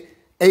baby,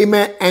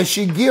 amen, and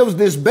she gives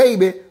this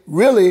baby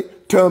really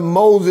to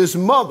Moses'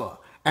 mother.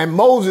 And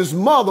Moses'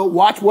 mother,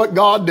 watch what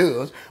God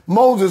does.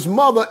 Moses'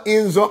 mother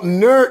ends up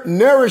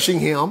nourishing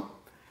him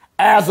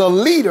as a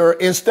leader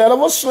instead of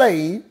a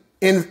slave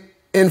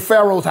in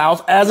Pharaoh's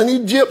house, as an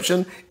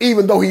Egyptian,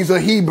 even though he's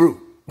a Hebrew.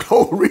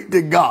 Glory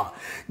to God.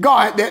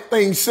 God had that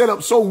thing set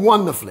up so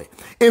wonderfully.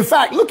 In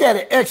fact, look at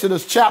it,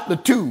 Exodus chapter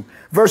 2,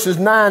 verses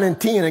 9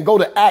 and 10, and go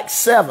to Acts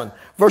 7,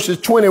 verses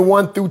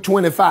 21 through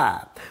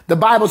 25. The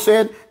Bible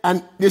said,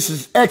 and this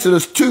is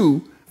Exodus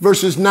 2,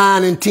 verses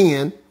 9 and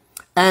 10,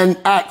 and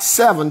Acts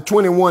 7,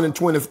 21 and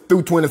 20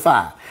 through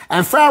 25.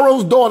 And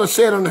Pharaoh's daughter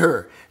said unto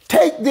her,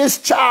 take this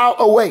child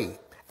away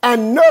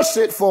and nurse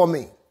it for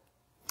me,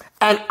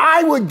 and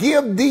I will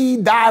give thee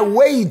thy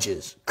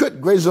wages.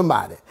 Good gracious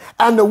somebody.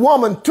 And the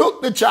woman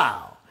took the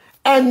child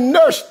and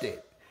nursed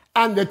it,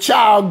 and the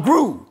child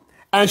grew.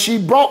 And she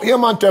brought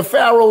him unto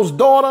Pharaoh's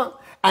daughter,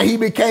 and he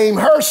became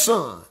her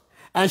son.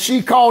 And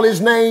she called his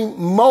name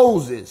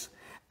Moses.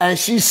 And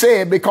she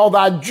said, because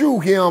I drew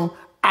him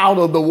out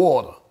of the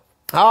water.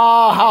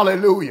 Ah,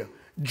 hallelujah.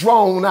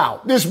 Drawn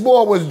out. This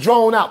boy was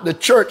drawn out. The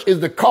church is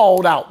the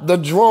called out, the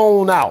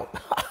drawn out.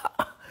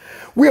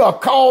 We are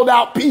called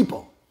out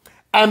people.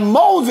 And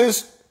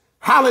Moses,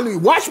 hallelujah,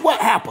 watch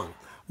what happened.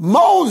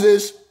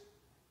 Moses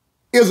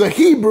is a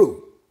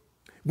Hebrew.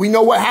 We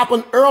know what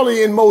happened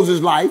early in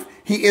Moses' life.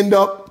 He ended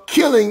up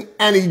killing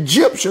an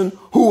Egyptian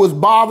who was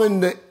bothering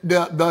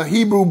the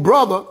Hebrew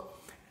brother.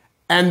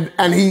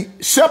 And he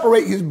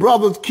separated his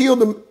brothers,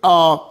 killed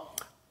the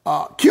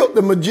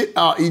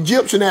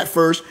Egyptian at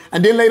first.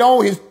 And then later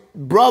on, his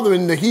brother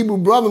and the Hebrew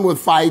brother were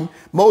fighting.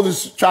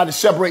 Moses tried to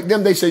separate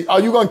them. They said,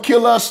 are you going to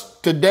kill us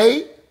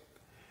today,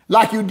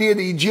 like you did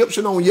the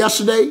Egyptian on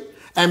yesterday?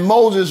 And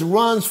Moses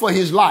runs for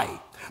his life.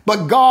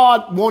 But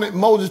God wanted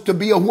Moses to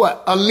be a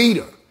what? A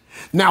leader.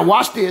 Now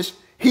watch this.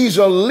 He's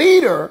a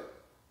leader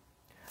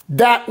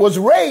that was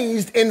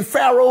raised in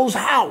Pharaoh's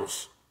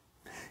house.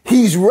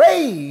 He's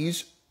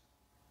raised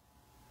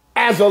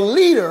as a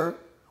leader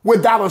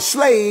without a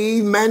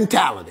slave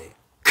mentality.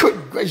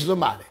 Good gracious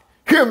somebody.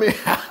 Hear me.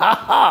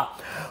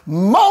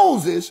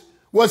 Moses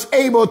was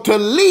able to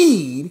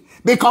lead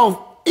because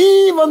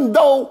even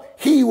though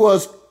he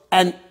was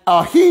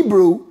a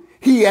Hebrew,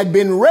 he had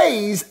been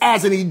raised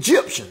as an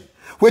Egyptian,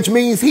 which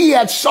means he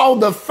had saw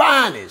the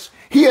finest.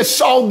 He had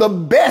saw the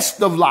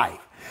best of life.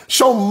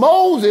 So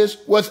Moses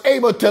was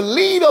able to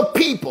lead a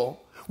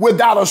people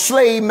without a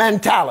slave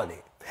mentality,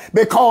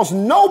 because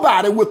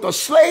nobody with a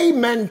slave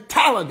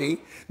mentality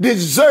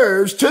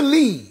deserves to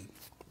lead.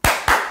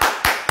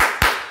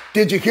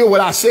 Did you hear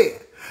what I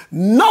said?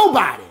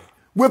 Nobody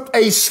with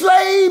a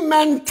slave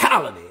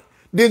mentality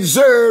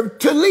deserves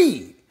to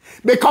lead.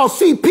 Because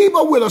see,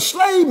 people with a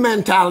slave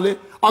mentality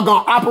are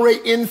going to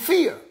operate in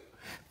fear.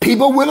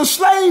 People with a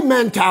slave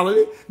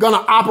mentality going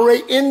to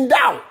operate in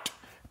doubt.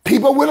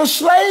 People with a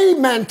slave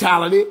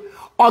mentality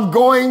are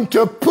going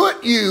to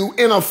put you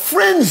in a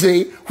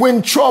frenzy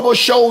when trouble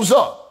shows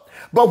up.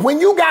 But when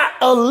you got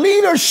a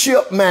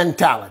leadership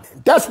mentality,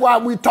 that's why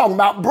we're talking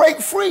about break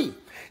free.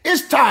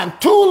 It's time.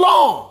 Too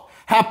long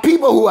have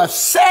people who are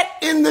sat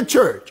in the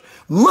church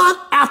month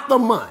after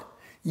month,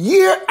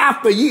 year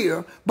after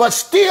year, but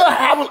still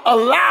haven't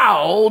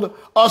allowed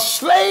a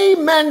slave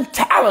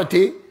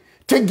mentality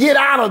to get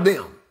out of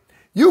them.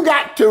 You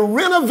got to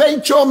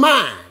renovate your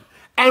mind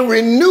and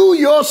renew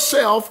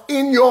yourself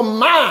in your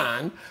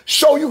mind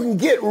so you can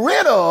get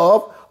rid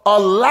of a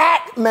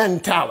lack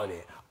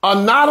mentality, a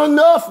not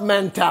enough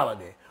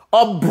mentality,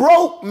 a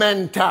broke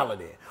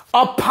mentality,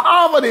 a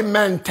poverty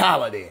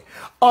mentality,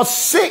 a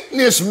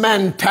sickness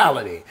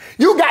mentality.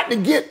 You got to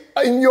get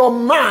in your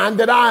mind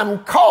that I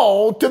am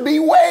called to be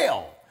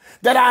well,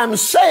 that I am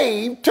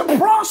saved to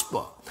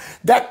prosper.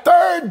 That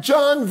 3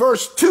 John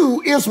verse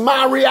 2 is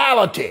my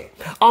reality.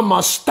 I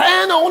must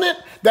stand on it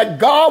that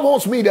God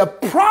wants me to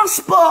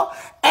prosper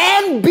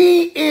and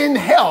be in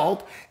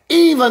health,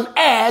 even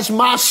as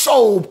my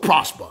soul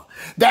prosper.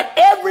 That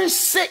every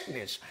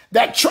sickness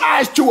that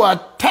tries to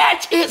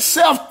attach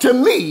itself to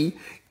me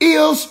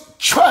is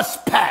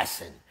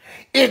trespassing.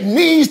 It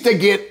needs to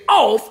get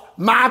off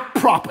my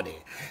property.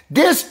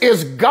 This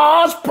is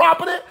God's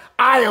property.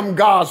 I am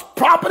God's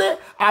property.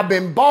 I've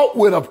been bought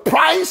with a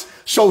price.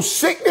 So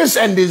sickness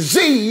and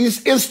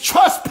disease is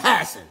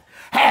trespassing,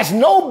 has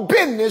no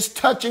business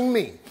touching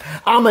me.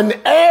 I'm an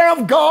heir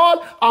of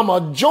God. I'm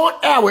a joint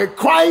heir with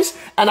Christ,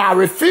 and I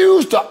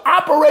refuse to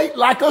operate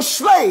like a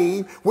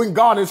slave when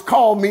God has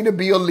called me to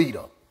be a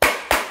leader.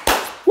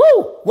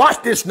 Woo!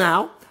 Watch this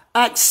now.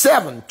 Acts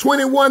 7,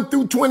 21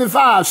 through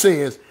 25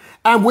 says,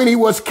 and when he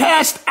was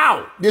cast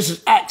out, this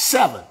is Acts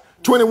 7,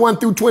 21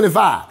 through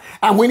 25.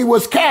 And when he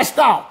was cast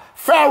out,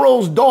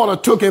 Pharaoh's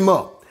daughter took him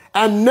up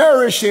and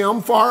nourished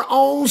him for her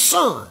own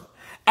son.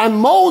 And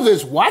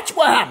Moses, watch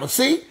what happened.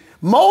 See,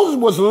 Moses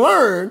was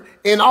learned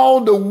in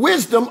all the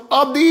wisdom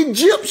of the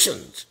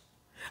Egyptians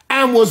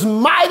and was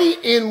mighty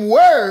in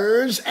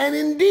words and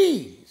in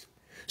deeds.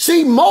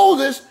 See,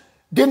 Moses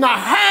did not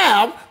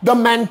have the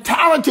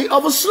mentality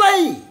of a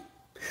slave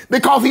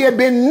because he had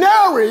been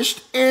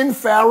nourished in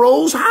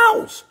Pharaoh's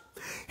house.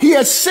 He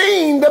had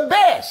seen the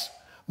best.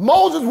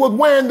 Moses was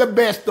wearing the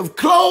best of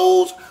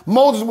clothes.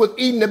 Moses was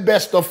eating the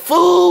best of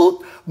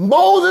food.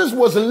 Moses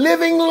was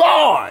living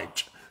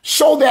large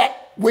so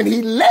that when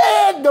he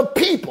led the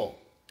people,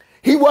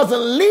 he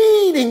wasn't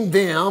leading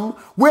them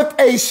with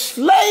a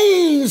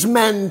slave's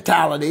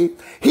mentality.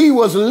 He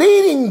was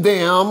leading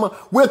them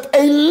with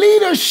a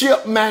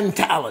leadership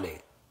mentality.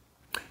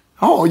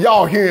 Oh,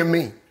 y'all hearing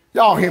me?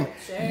 Y'all hear me?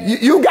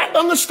 You got to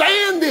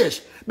understand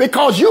this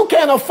because you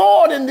can't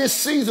afford in this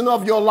season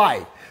of your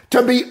life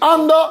to be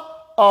under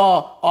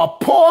a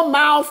poor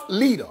mouth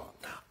leader,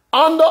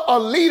 under a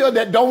leader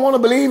that don't want to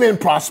believe in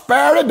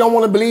prosperity, don't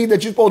want to believe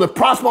that you're supposed to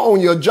prosper on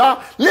your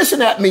job.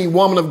 Listen at me,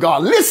 woman of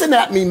God. Listen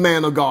at me,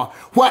 man of God.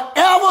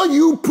 Whatever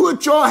you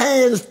put your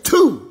hands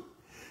to,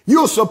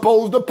 you're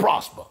supposed to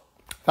prosper.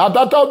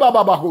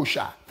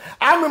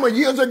 I remember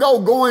years ago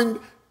going,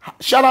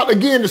 shout out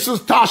again to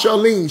Sister Tasha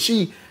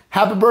Aline.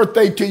 Happy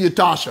birthday to you,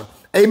 Tasha.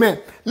 Amen.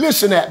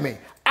 Listen at me.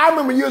 I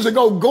remember years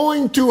ago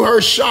going to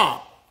her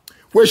shop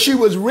where she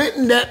was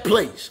renting that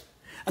place.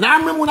 And I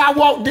remember when I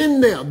walked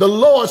in there, the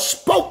Lord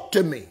spoke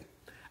to me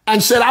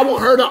and said, I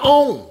want her to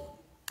own.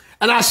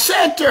 And I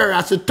said to her,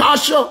 I said,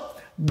 Tasha,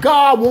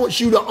 God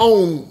wants you to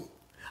own.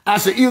 I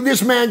said, either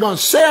this man going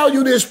to sell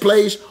you this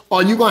place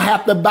or you're going to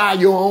have to buy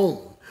your own.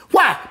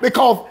 Why?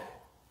 Because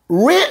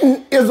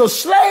renting is a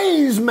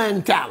slave's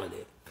mentality.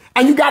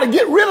 And you got to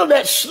get rid of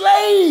that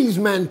slave's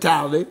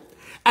mentality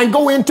and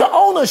go into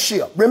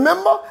ownership.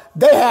 Remember,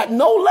 they had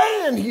no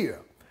land here.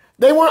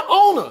 They weren't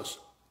owners.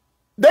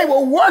 They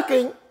were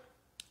working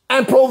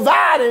and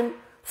providing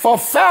for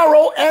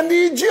Pharaoh and the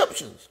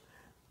Egyptians.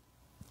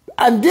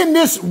 And then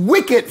this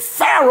wicked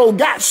Pharaoh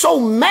got so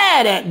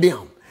mad at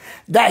them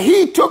that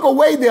he took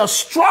away their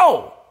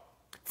straw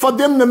for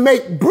them to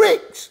make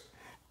bricks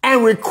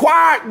and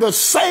required the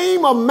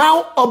same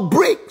amount of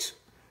bricks.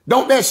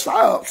 Doesn't that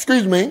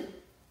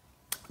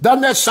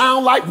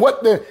sound like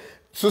what the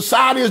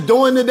society is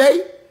doing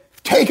today?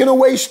 Taking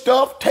away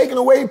stuff, taking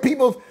away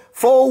people's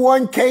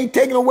 401k,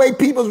 taking away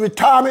people's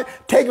retirement,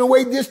 taking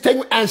away this,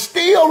 and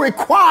still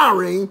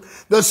requiring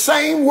the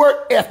same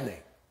work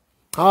ethic.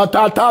 And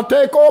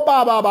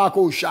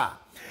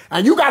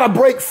you got to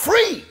break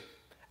free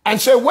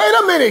and say, wait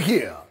a minute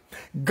here.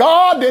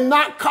 God did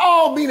not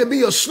call me to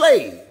be a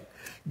slave.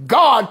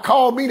 God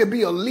called me to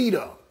be a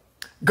leader.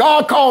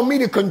 God called me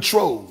to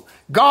control.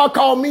 God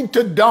called me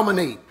to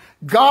dominate.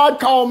 God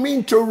called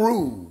me to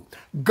rule.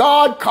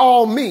 God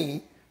called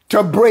me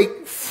to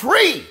break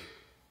free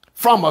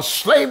from a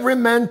slavery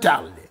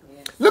mentality.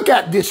 Look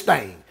at this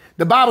thing.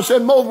 The Bible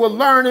said Moses was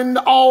learning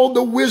all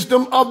the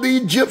wisdom of the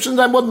Egyptians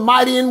and was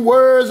mighty in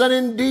words and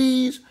in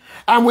deeds.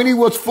 And when he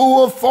was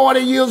full 40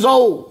 years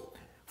old,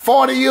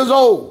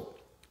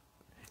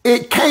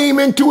 it came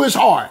into his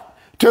heart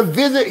to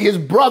visit his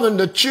brethren,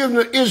 the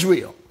children of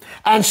Israel.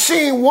 And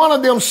seeing one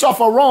of them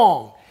suffer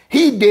wrong,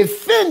 he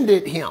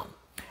defended him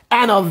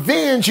and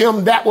avenged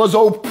him that was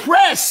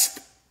oppressed.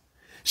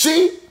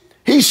 See,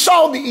 he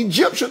saw the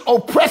Egyptian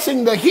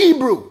oppressing the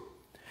Hebrew,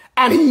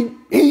 and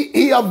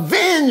he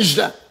avenged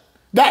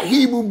that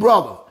Hebrew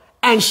brother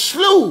and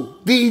slew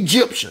the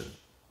Egyptian,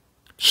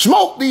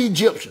 smote the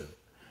Egyptian.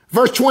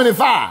 Verse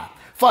 25,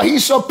 for he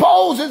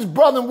supposed his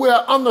brethren would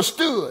have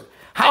understood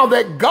how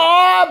that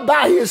God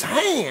by his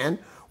hand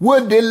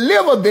would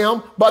deliver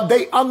them, but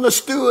they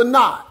understood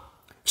not.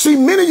 See,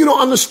 many of you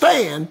don't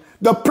understand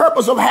the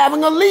purpose of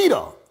having a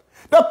leader.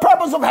 The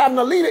purpose of having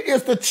a leader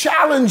is to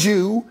challenge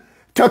you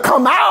to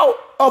come out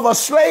of a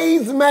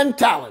slave's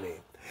mentality,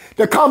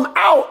 to come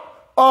out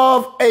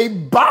of a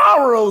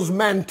borrower's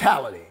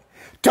mentality,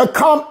 to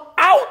come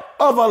out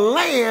of a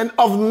land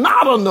of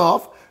not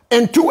enough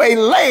into a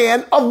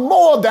land of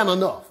more than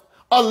enough,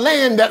 a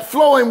land that's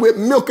flowing with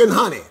milk and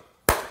honey.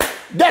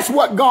 That's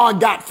what God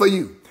got for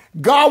you.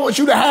 God wants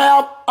you to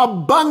have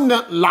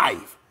abundant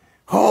life.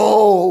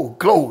 Oh,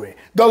 glory.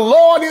 The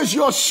Lord is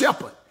your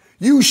shepherd.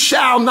 You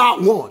shall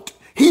not want.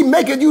 He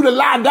maketh you to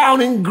lie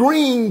down in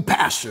green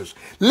pastures,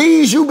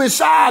 leads you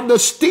beside the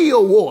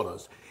still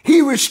waters.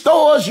 He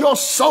restores your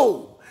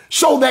soul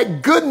so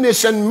that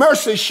goodness and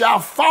mercy shall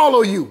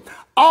follow you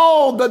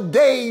all the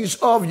days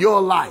of your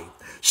life.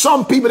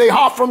 Some people, they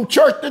hop from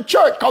church to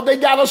church because they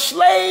got a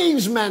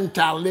slave's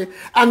mentality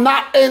and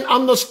not an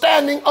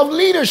understanding of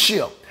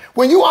leadership.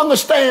 When you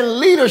understand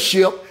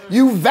leadership,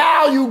 you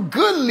value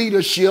good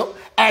leadership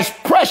as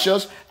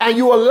precious, and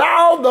you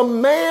allow the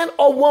man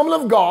or woman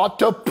of God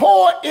to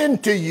pour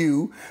into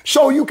you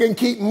so you can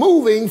keep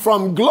moving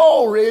from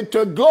glory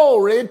to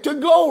glory to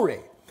glory.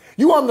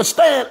 You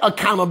understand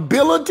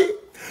accountability.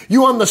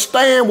 You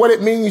understand what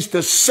it means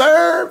to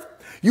serve.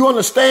 You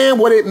understand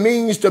what it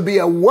means to be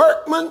a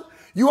workman.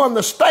 You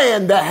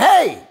understand that,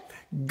 hey,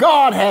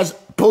 God has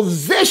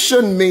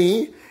positioned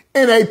me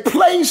in a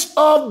place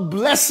of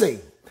blessing,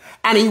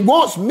 and he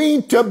wants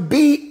me to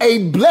be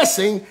a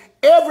blessing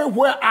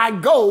everywhere I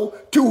go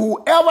to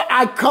whoever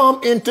I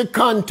come into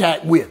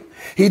contact with.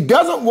 He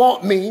doesn't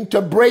want me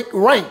to break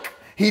rank.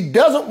 He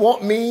doesn't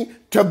want me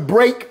to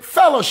break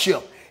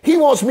fellowship. He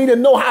wants me to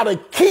know how to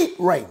keep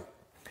rank.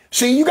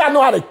 See, you got to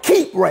know how to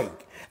keep rank,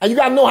 and you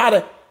got to know how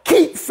to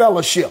keep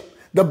fellowship.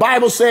 The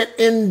Bible said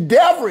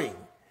endeavoring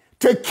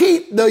to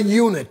keep the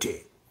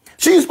unity.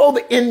 See, you're supposed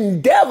to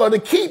endeavor to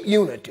keep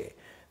unity,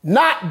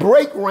 not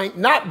break rank,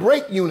 not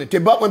break unity.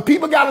 But when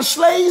people got a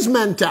slave's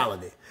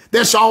mentality,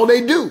 that's all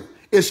they do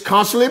is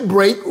constantly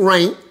break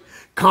rank,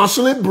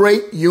 constantly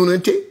break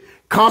unity,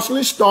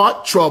 constantly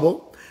start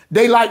trouble.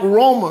 They like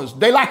roamers.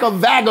 They like a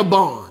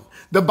vagabond.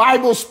 The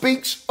Bible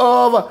speaks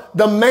of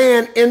the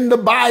man in the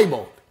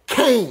Bible,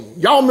 Cain.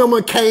 Y'all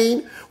remember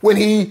Cain when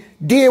he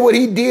did what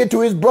he did to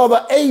his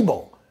brother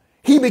Abel?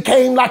 He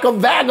became like a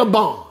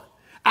vagabond,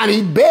 and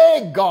he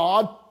begged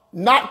God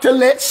not to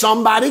let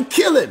somebody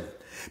kill him.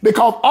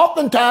 Because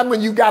oftentimes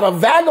when you got a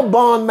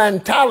vagabond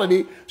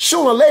mentality,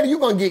 sooner or later you're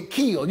going to get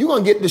killed. You're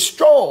going to get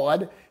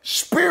destroyed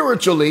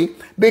spiritually.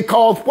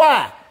 Because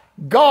why?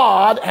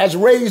 God has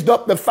raised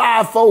up the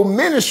fivefold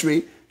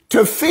ministry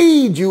to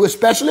feed you,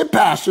 especially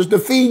pastors, to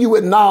feed you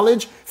with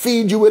knowledge,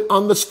 feed you with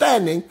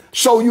understanding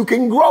so you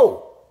can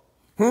grow.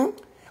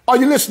 Are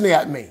you listening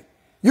at me?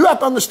 You have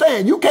to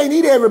understand, you can't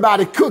eat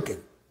everybody cooking.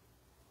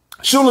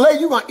 Sooner or later,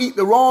 you're going to eat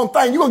the wrong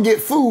thing. You're going to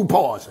get food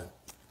poison.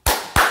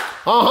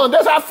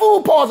 That's how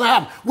food poison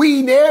happens. We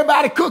eat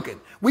everybody cooking.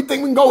 We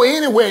think we can go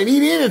anywhere and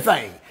eat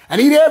anything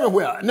and eat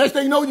everywhere. Next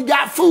thing you know, you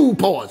got food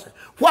poison.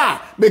 Why?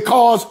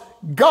 Because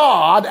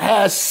God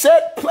has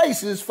set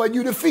places for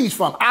you to feast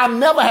from. I've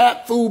never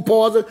had food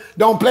poison.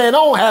 Don't plan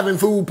on having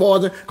food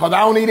poison because I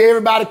don't eat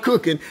everybody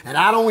cooking and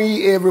I don't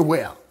eat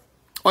everywhere.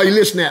 Are you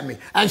listening at me?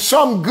 And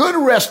some good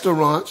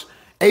restaurants,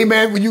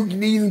 amen, where you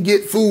can even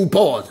get food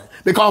poison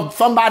because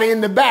somebody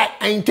in the back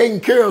ain't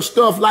taking care of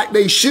stuff like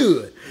they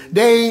should.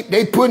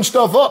 They putting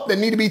stuff up that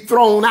need to be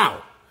thrown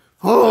out.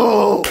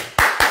 Oh,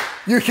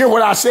 you hear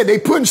what I said? They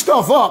putting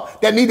stuff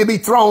up that need to be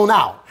thrown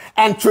out.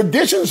 And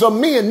traditions of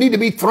men need to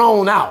be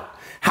thrown out.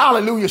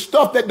 Hallelujah.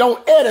 Stuff that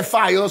don't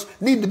edify us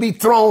need to be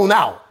thrown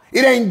out.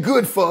 It ain't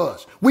good for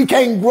us. We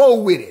can't grow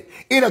with it.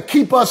 It'll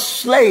keep us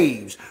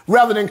slaves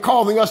rather than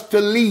causing us to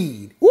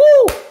lead.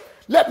 Woo!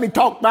 Let me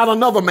talk about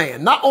another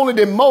man. Not only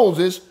did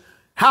Moses,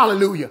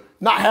 hallelujah,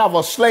 not have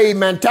a slave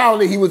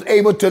mentality, he was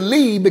able to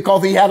lead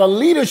because he had a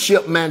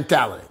leadership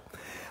mentality.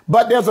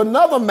 But there's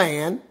another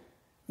man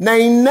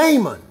named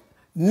Naaman.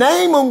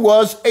 Naaman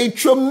was a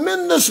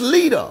tremendous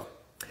leader.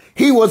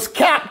 He was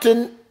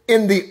captain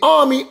in the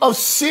army of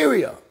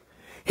Syria.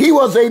 He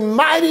was a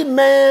mighty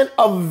man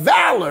of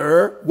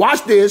valor.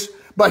 Watch this.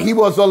 But he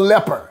was a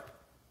leper.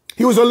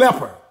 He was a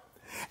leper.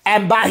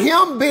 And by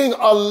him being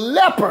a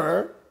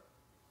leper,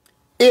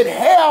 it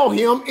held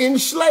him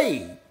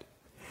enslaved.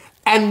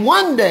 And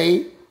one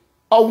day,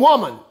 a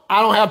woman,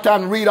 I don't have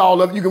time to read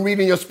all of it. You can read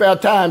in your spare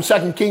time,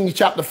 2 Kings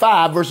chapter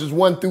 5, verses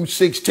 1 through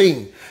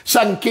 16.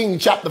 2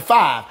 Kings chapter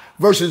 5,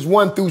 verses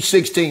 1 through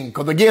 16.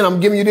 Because again,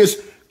 I'm giving you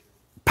this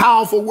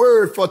powerful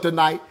word for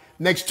tonight.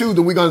 Next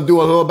Tuesday, we're going to do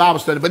a little Bible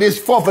study. But it's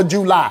 4th of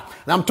July.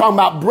 And I'm talking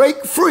about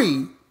break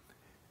free.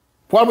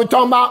 What are we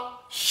talking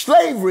about?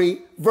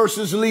 Slavery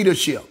versus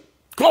leadership.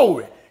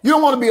 Glory. You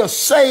don't want to be a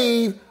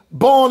saved,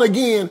 born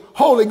again,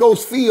 Holy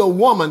Ghost filled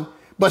woman,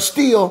 but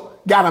still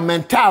got a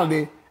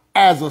mentality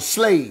as a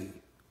slave.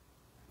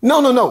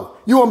 No.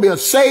 You want to be a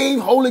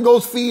saved, Holy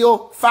Ghost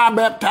filled, fire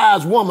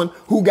baptized woman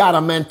who got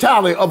a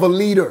mentality of a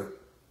leader.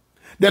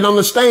 That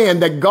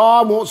understand that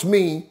God wants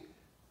me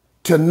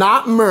to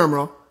not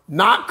murmur,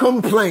 not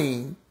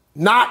complain,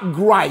 not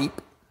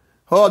gripe,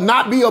 or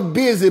not be a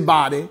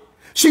busybody.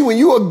 See, when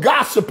you're a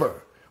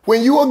gossiper,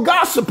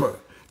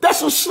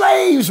 that's a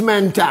slave's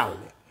mentality.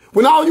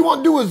 When all you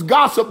want to do is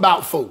gossip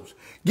about folks,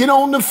 get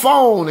on the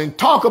phone and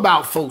talk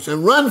about folks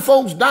and run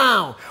folks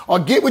down, or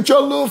get with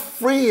your little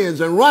friends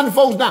and run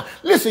folks down.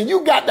 Listen,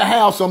 you got to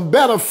have some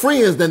better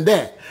friends than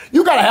that.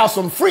 You got to have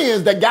some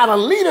friends that got a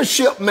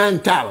leadership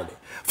mentality.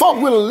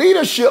 Folk with a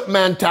leadership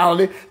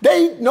mentality,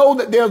 they know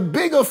that there's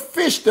bigger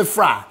fish to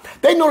fry.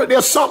 They know that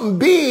there's something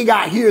big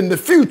out here in the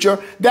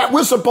future that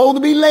we're supposed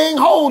to be laying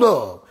hold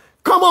of.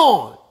 Come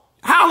on.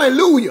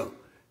 Hallelujah.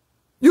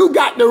 You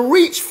got to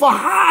reach for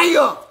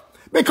higher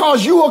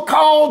because you are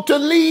called to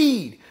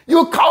lead.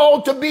 You're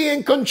called to be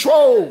in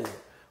control.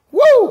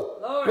 Woo!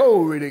 Lord.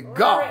 Glory to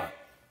God.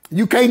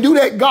 You can't do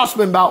that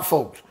gossiping about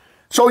folks.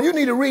 So you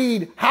need to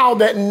read how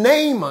that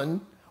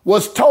Naaman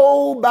was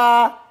told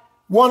by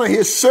one of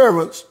his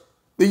servants.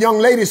 The young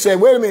lady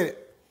said, wait a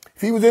minute.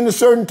 If he was in a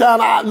certain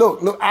town,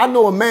 look, I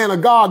know a man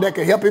of God that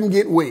can help him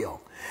get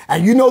well.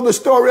 And you know the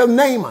story of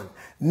Naaman.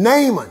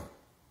 Naaman,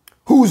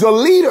 who's a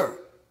leader.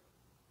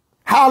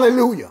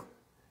 Hallelujah.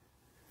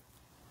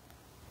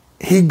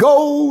 He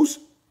goes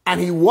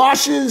and he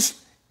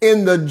washes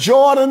in the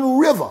Jordan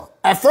River.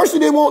 At first he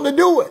didn't want to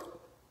do it.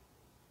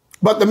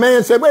 But the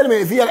man said, wait a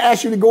minute, if he had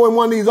asked you to go in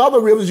one of these other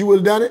rivers, you would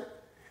have done it.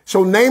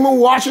 So Naaman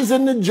washes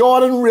in the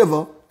Jordan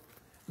River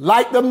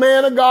like the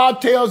man of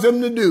God tells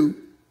him to do.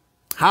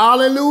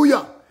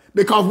 Hallelujah.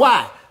 Because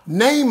why?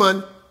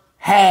 Naaman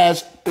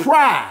has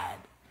pride.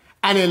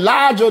 And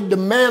Elijah, the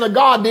man of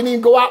God, didn't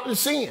even go out to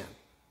see him.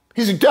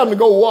 He said, tell him to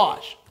go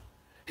wash.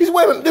 He said,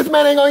 wait a minute, this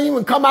man ain't going to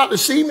even come out to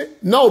see me?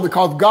 No,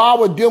 because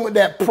God was dealing with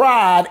that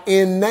pride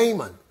in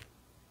Naaman.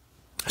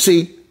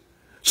 See,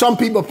 some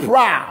people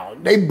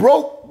proud. They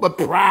broke, but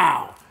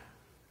proud.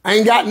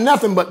 Ain't got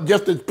nothing but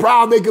just as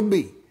proud they could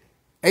be.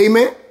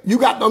 Amen. You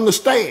got to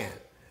understand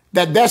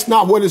that that's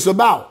not what it's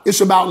about.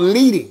 It's about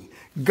leading.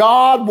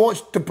 God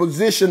wants to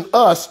position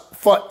us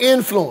for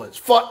influence,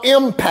 for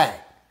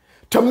impact,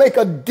 to make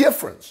a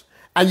difference.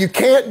 And you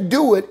can't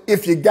do it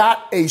if you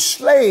got a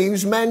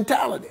slave's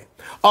mentality.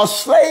 A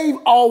slave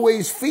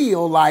always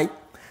feel like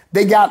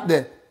they got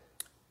to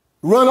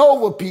run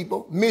over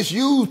people,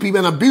 misuse people,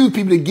 and abuse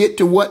people to get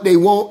to what they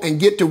want and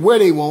get to where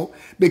they want,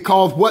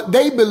 because what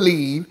they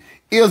believe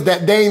is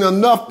that they ain't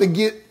enough to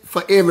get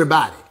for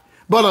everybody.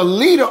 But a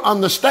leader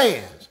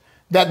understands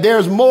that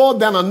there's more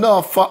than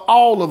enough for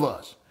all of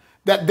us,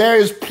 that there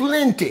is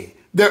plenty.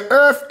 The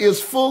earth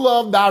is full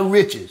of thy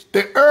riches.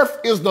 The earth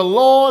is the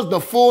Lord's,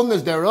 the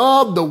fullness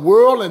thereof, the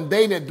world and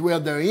they that dwell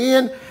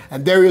therein,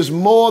 and there is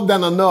more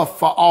than enough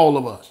for all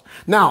of us.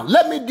 Now,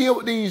 let me deal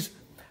with these,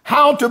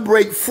 how to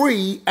break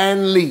free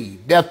and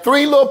lead. There are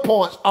 3 little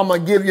points I'm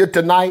going to give you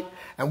tonight,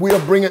 and we'll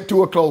bring it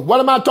to a close.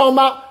 What am I talking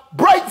about?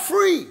 Break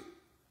free.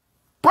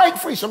 Break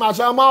free. Somebody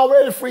say, I'm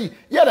already free.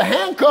 Yeah, the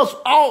handcuffs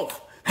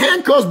off.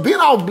 Handcuffs been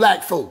off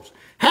black folks.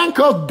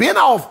 Handcuffs been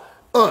off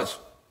us.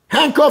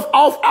 Handcuffs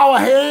off our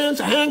hands.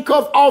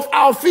 Handcuffs off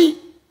our feet.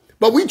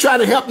 But we try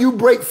to help you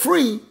break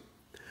free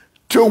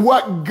to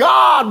what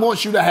God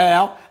wants you to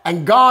have.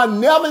 And God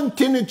never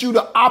intended you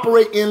to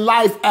operate in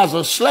life as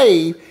a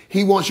slave.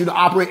 He wants you to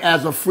operate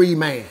as a free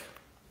man.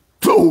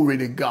 Glory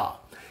to God.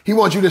 He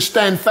wants you to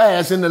stand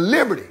fast in the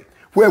liberty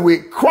where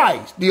with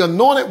Christ, the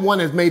anointed one,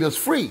 has made us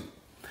free.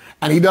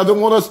 And he doesn't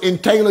want us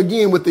entangled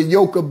again with the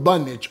yoke of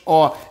bondage,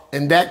 or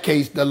in that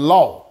case, the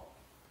law.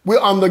 We're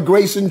under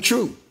grace and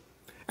truth.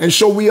 And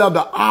so we are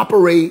to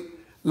operate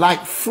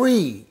like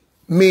free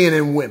men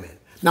and women.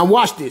 Now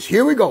watch this.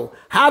 Here we go.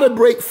 How to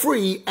break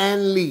free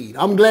and lead.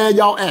 I'm glad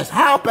y'all asked.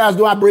 How, Pastor,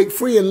 do I break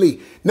free and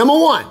lead? Number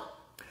 1,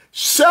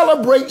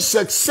 celebrate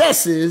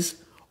successes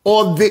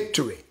or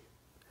victory.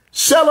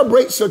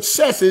 Celebrate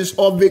successes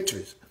or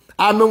victories.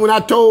 I remember when I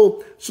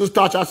told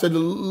Sister Tasha, I said, the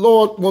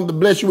Lord wants to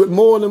bless you with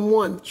more than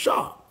one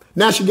Sharpe.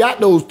 Now she got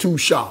those 2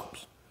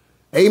 Sharpes.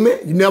 Amen.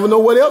 You never know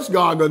what else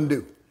God gonna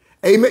do.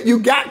 Amen. You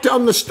got to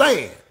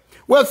understand.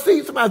 Well,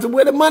 see, somebody said,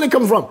 where the money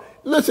come from?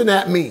 Listen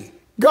at me.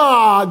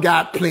 God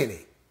got plenty.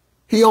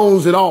 He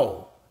owns it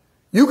all.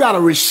 You got to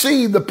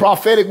receive the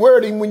prophetic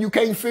word even when you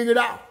can't figure it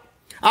out.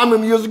 I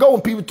remember years ago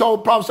when people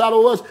told prophesied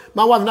over us,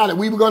 my wife and I, that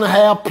we were going to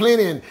have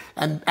plenty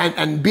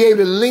and be able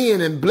to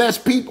lend and bless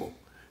people.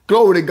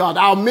 Glory to God.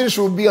 Our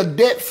ministry would be a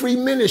debt-free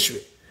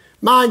ministry.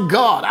 My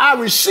God, I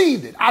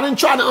received it. I didn't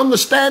try to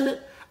understand it.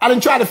 I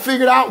didn't try to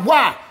figure it out.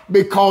 Why?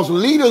 Because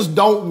leaders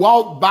don't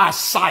walk by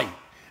sight.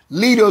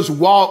 Leaders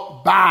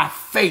walk by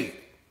faith.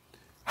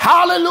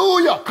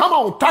 Hallelujah. Come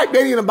on, type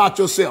that in about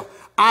yourself.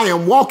 I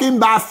am walking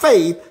by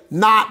faith,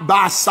 not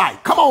by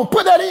sight. Come on,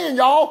 put that in,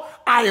 y'all.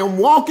 I am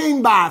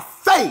walking by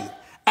faith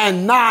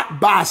and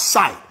not by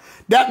sight.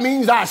 That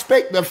means I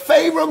expect the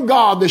favor of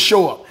God to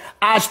show up.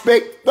 I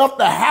expect stuff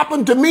to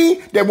happen to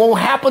me that won't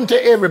happen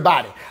to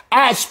everybody.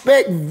 I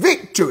expect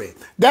victory.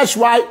 That's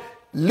right.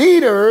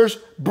 Leaders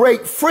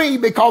break free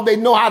because they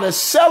know how to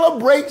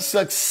celebrate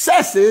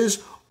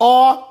successes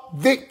or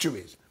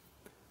victories.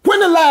 When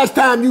the last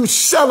time you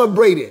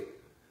celebrated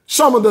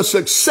some of the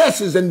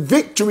successes and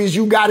victories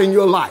you got in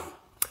your life?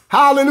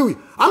 Hallelujah.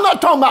 I'm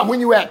not talking about when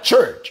you're at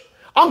church.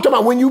 I'm talking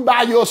about when you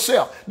by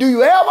yourself. Do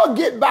you ever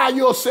get by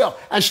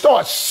yourself and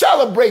start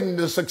celebrating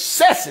the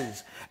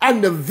successes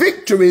and the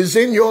victories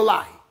in your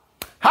life?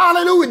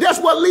 Hallelujah. That's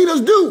what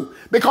leaders do,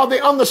 because they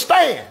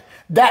understand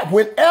that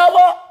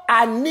whenever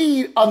I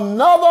need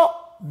another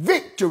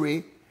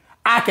victory,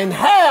 I can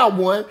have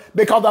one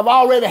because I've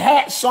already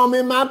had some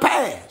in my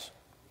past.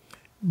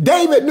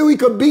 David knew he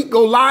could beat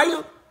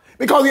Goliath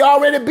because he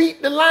already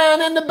beat the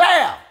lion and the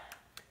bear.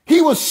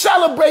 He was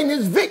celebrating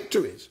his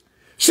victories.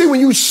 See, when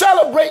you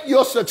celebrate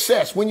your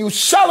success, when you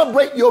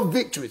celebrate your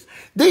victories,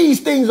 these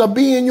things will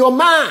be in your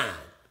mind.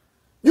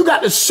 You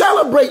got to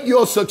celebrate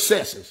your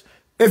successes.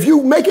 If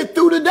you make it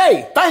through the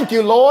day, thank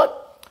you, Lord.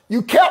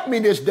 You kept me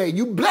this day.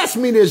 You blessed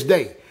me this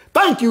day.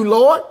 Thank you,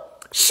 Lord.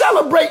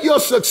 Celebrate your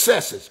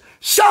successes.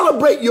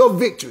 Celebrate your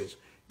victories.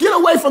 Get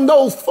away from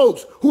those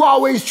folks who are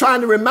always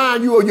trying to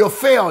remind you of your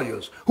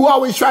failures, who are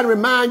always trying to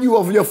remind you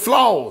of your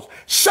flaws.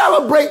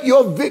 Celebrate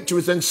your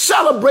victories and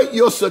celebrate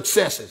your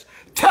successes.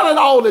 Tell it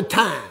all the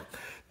time.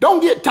 Don't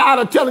get tired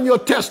of telling your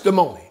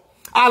testimony.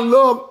 I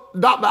love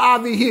Dr.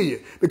 Ivy Hillier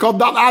because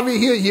Dr. Ivy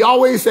Hillier, he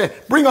always said,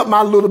 bring up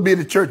my little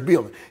bitty church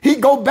building. He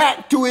go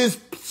back to his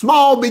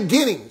small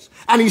beginnings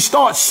and he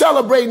starts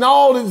celebrating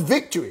all his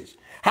victories.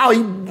 How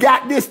he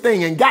got this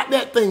thing and got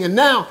that thing and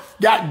now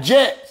got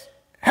jets,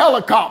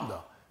 helicopter,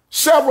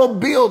 several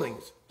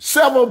buildings,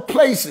 several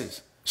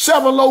places,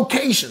 several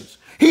locations.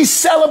 He's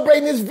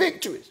celebrating his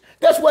victories.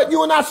 That's what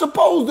you and I are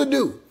supposed to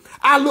do.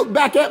 I look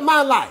back at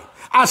my life.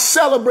 I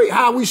celebrate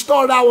how we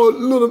started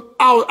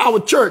our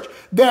church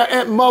there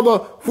at Mother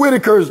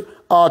Whitaker's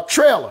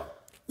trailer.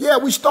 Yeah,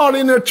 we started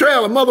in their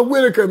trailer, Mother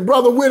Whitaker and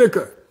Brother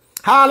Whitaker.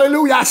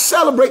 Hallelujah. I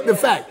celebrate the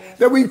fact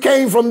that we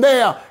came from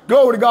there,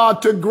 glory to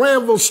God, to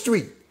Granville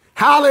Street.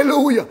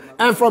 Hallelujah.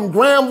 And from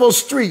Granville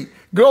Street,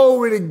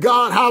 glory to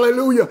God,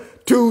 hallelujah,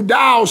 to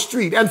Dow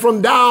Street. And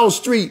from Dow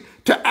Street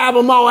to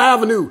Albemarle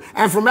Avenue.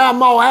 And from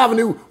Albemarle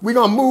Avenue, we're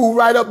going to move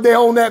right up there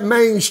on that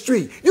main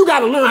street. You got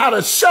to learn how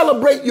to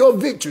celebrate your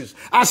victories.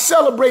 I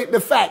celebrate the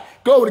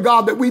fact, glory to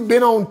God, that we've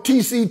been on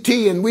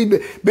TCT and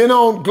we've been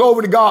on,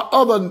 glory to God,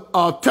 other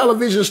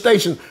television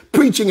stations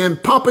preaching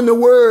and pumping the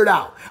word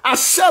out. I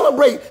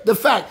celebrate the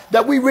fact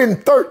that we've written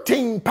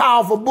 13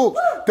 powerful books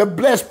to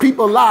bless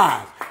people's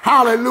lives.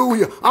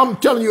 Hallelujah. I'm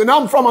telling you, and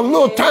I'm from a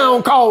little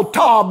town called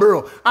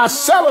Tarboro. I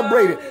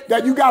celebrated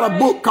that you got a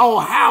book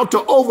called How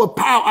to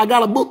Overpower. I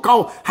got a book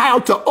called How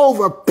to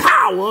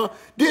Overpower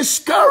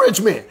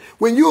Discouragement.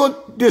 When you're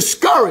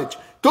discouraged,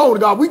 glory to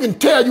God, we can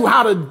tell you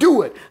how to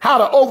do it, how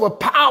to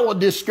overpower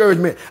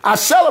discouragement. I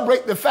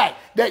celebrate the fact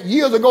that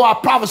years ago I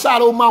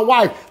prophesied over my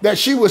wife that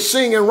she would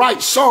sing and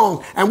write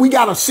songs, and we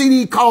got a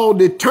CD called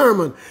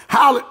Determined.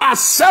 How I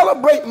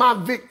celebrate my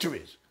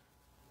victories.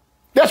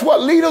 That's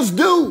what leaders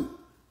do.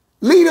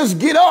 Leaders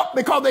get up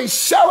because they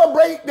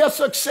celebrate their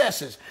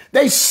successes.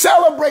 They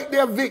celebrate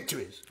their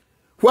victories.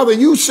 Whether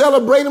you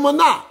celebrate them or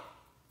not,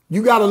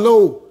 you got to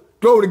know,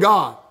 glory to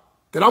God,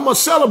 that I'm going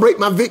to celebrate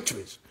my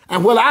victories.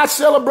 And whether I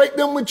celebrate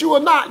them with you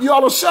or not, you ought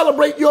to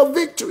celebrate your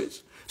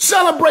victories.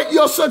 Celebrate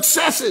your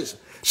successes.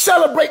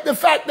 Celebrate the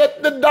fact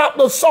that the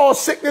doctor saw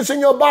sickness in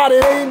your body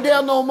and ain't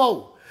there no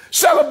more.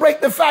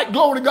 Celebrate the fact,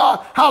 glory to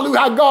God, hallelujah,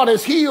 how God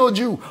has healed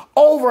you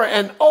over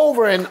and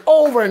over and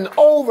over and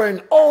over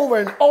and over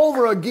and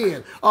over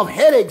again of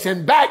headaches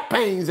and back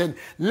pains and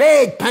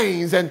leg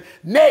pains and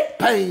neck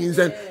pains,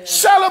 and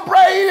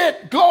celebrate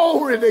it.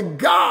 Glory to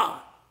God.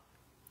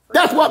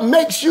 That's what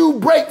makes you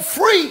break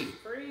free.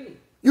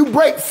 You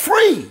break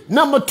free.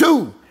 Number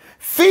 2,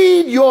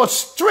 feed your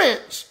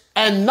strengths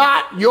and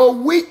not your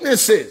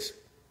weaknesses.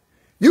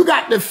 You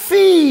got to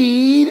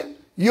feed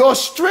your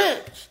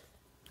strengths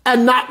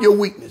and not your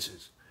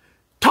weaknesses.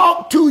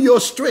 Talk to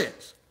your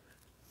strengths.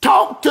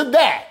 Talk to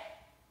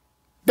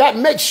that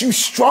makes you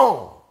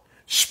strong.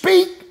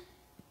 Speak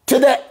to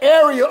that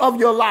area of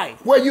your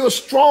life where you're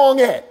strong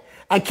at,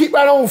 and keep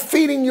right on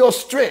feeding your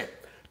strength.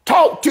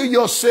 Talk to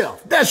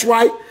yourself. That's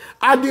right.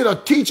 I did a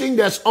teaching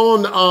that's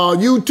on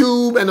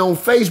YouTube and on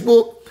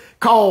Facebook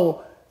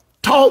called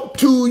Talk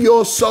to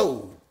Your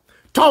Soul.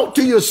 Talk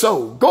to your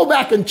soul. Go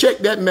back and check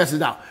that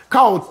message out.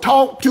 Called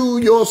Talk to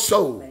Your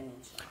Soul.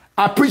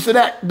 I preached at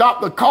that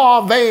Dr.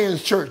 Carl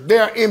Van's church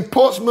there in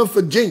Portsmouth,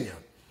 Virginia.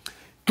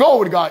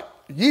 Glory to God.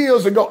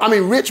 Years ago. I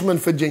mean,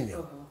 Richmond,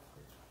 Virginia.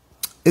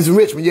 It's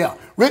Richmond, yeah.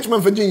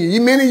 Richmond, Virginia.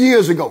 Many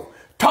years ago.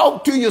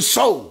 Talk to your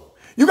soul.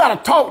 You got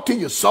to talk to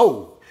your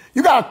soul.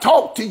 You got to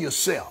talk to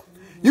yourself.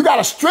 You got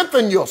to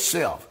strengthen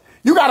yourself.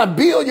 You got to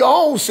build your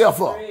own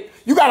self up.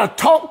 You got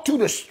to talk to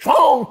the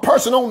strong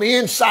person on the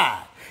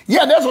inside.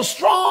 Yeah, there's a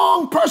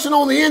strong person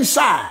on the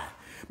inside.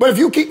 But if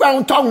you keep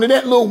on talking to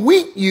that little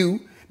weak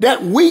you,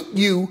 that weak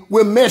you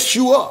will mess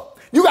you up.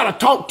 You got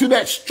to talk to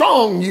that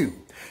strong you,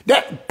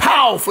 that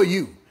powerful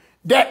you,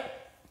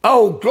 that,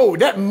 oh, glory,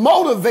 that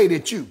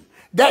motivated you,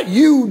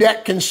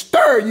 that can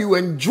stir you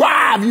and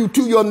drive you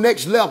to your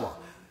next level.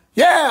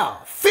 Yeah,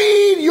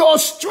 feed your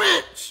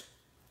strengths.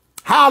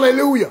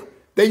 Hallelujah.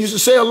 They used to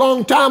say a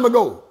long time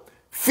ago,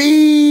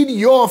 feed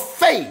your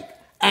faith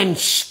and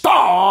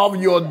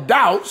starve your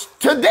doubts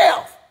to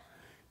death.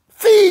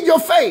 Feed your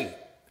faith.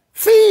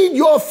 Feed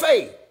your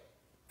faith.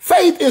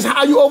 Faith is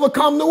how you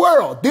overcome the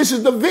world. This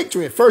is the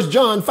victory, 1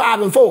 John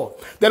 5:4,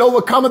 that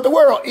overcometh the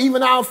world,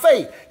 even our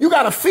faith. You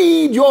got to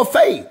feed your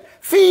faith.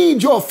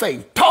 Feed your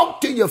faith. Talk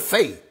to your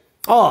faith.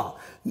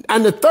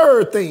 And the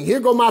third thing,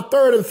 here go my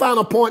third and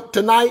final point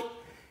tonight.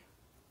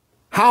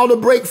 How to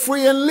break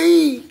free and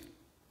lead.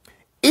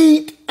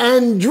 Eat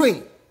and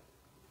drink.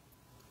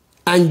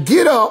 And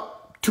get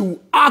up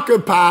to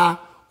occupy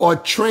or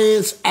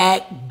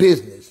transact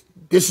business.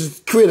 This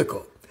is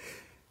critical.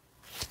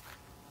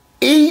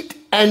 Eat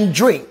and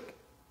drink,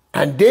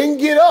 and then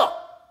get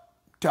up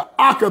to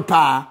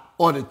occupy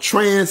or to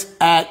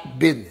transact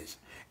business.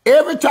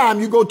 Every time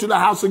you go to the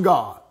house of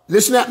God,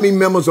 listen at me,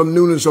 members of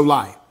Newness of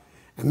Life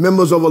and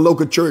members of a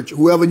local church,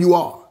 whoever you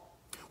are.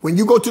 When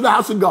you go to the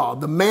house of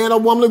God, the man or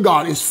woman of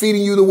God is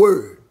feeding you the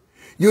word.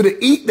 You're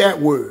to eat that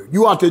word.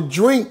 You are to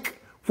drink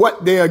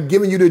what they are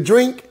giving you to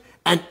drink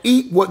and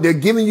eat what they're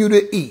giving you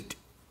to eat.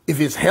 If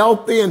it's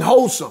healthy and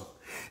wholesome,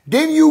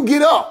 then you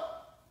get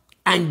up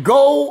and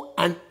go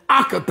and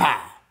occupy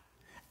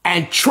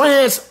and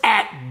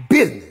transact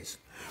business.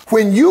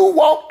 When you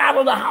walk out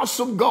of the house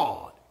of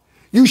God,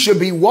 you should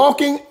be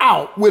walking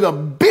out with a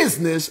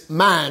business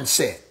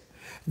mindset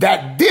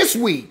that this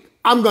week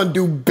I'm going to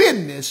do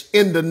business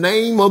in the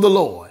name of the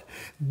Lord.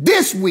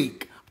 This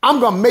week I'm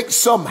going to make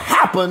something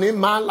happen in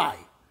my life.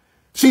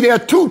 See, there are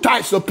two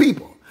types of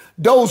people.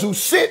 Those who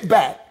sit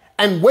back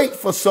and wait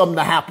for something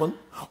to happen,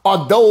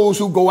 or those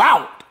who go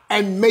out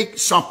and make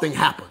something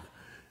happen.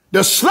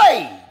 The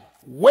slave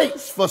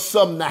waits for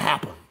something to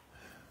happen.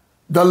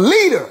 The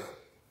leader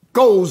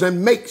goes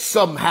and makes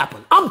something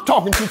happen. I'm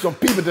talking to some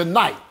people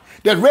tonight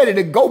that are ready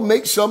to go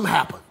make something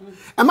happen.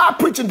 Am I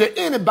preaching to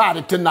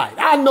anybody tonight?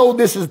 I know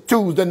this is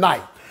Tuesday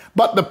night,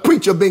 but the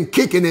preacher been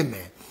kicking in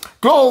there.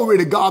 Glory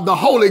to God, the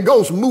Holy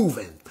Ghost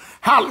moving.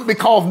 How?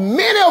 Because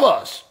many of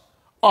us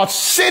are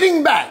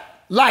sitting back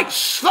like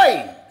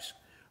slaves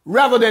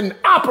rather than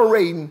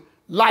operating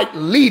like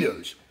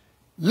leaders.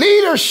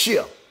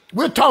 Leadership,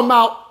 we're talking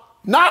about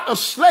not a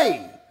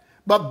slave,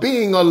 but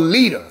being a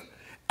leader.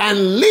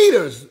 And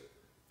leaders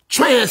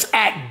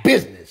transact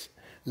business.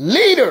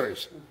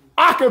 Leaders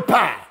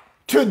occupy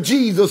till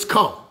Jesus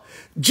comes.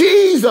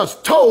 Jesus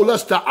told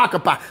us to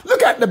occupy.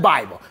 Look at the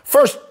Bible.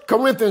 1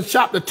 Corinthians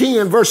chapter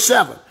 10, verse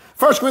 7.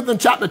 1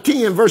 Corinthians chapter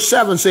 10, verse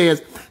 7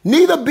 says,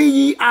 neither be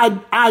ye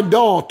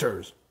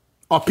idolaters,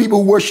 or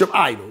people who worship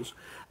idols,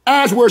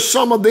 as were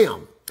some of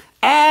them.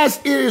 As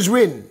it is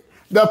written,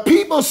 the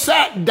people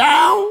sat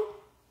down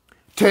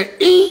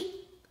to eat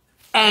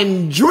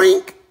and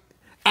drink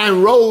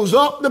and rose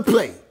up to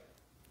play.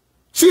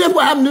 See, that's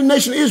what happened to the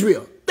nation of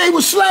Israel. They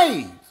were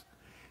slaves.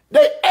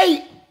 They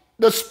ate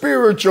the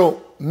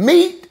spiritual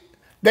meat.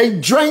 They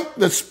drank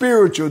the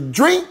spiritual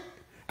drink.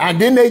 And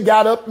then they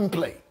got up and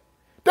played.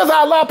 That's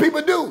how a lot of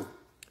people do.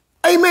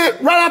 Amen.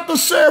 Right after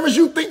service,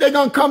 you think they're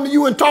going to come to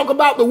you and talk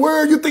about the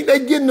word. You think they're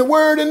getting the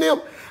word in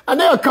them. And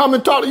they'll come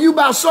and talk to you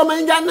about something that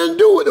ain't got nothing to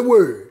do with the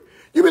word.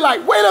 You be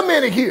like, wait a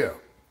minute here.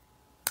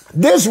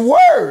 This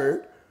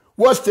word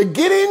was to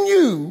get in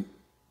you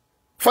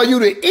for you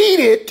to eat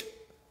it.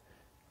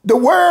 The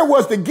word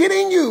was to get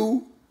in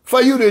you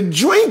for you to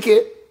drink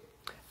it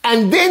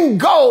and then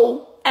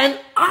go and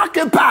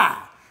occupy.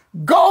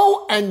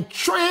 Go and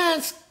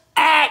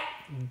transact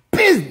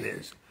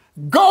business.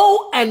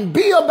 Go and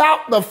be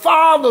about the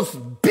Father's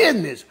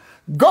business.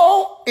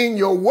 Go in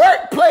your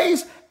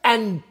workplace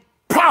and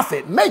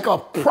profit. Make a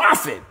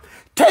profit.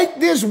 Take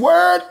this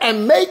word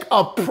and make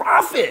a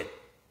profit.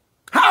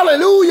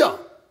 Hallelujah.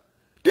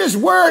 This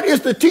word is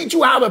to teach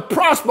you how to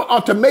prosper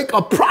or to make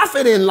a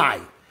profit in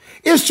life.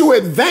 It's to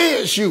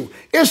advance you.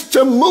 It's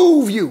to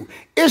move you.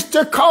 It's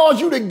to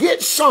cause you to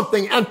get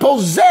something and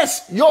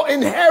possess your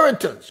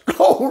inheritance.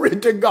 Glory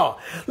to God.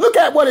 Look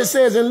at what it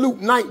says in Luke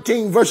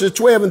 19 verses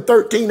 12 and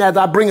 13 as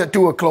I bring it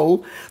to a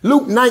close.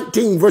 Luke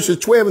 19 verses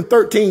 12 and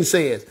 13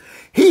 says,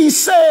 he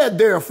said,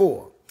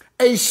 therefore,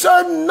 a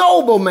certain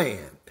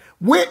nobleman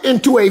went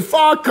into a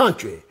far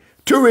country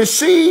to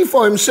receive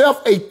for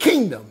himself a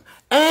kingdom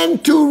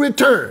and to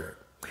return.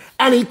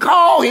 And he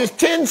called his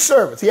 10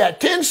 servants. He had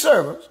 10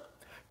 servants.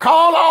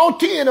 Called all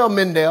 10 of them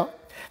in there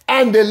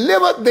and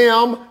delivered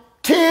them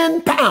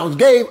 10 pounds,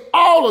 gave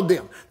all of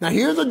them. Now,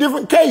 here's a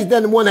different case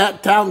than the one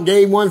that town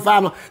gave 1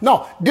 5.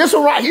 No, this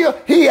one right here,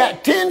 he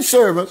had 10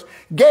 servants,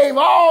 gave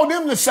all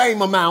them the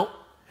same amount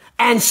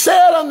and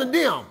said unto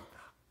them,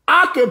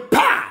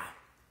 occupy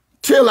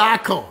till I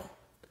come.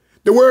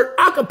 The word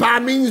occupy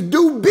means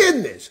do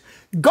business.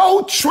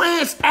 Go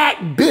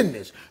transact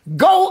business.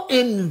 Go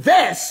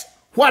invest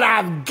what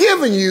I've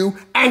given you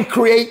and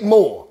create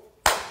more.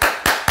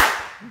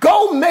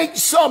 Go make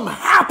something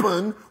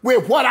happen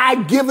with what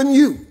I've given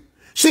you.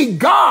 See,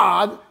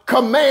 God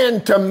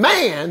command to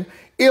man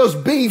is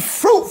be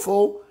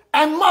fruitful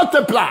and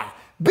multiply.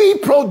 Be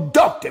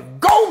productive.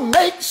 Go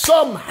make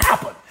something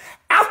happen.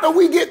 After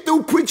we get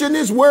through preaching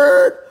this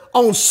word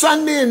on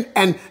Sunday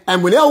and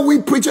whenever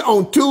we preach it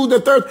on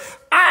Tuesday, Thursday,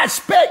 I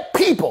expect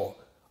people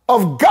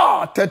of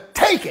God to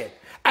take it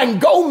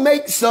and go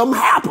make something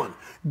happen.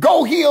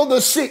 Go heal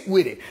the sick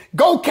with it.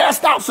 Go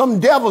cast out some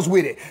devils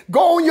with it.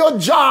 Go on your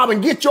job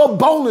and get your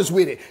bonus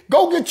with it.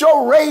 Go get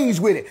your raise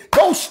with it.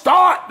 Go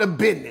start the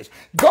business.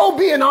 Go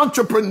be an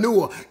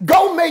entrepreneur.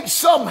 Go make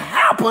something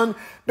happen,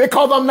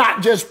 because I'm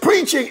not just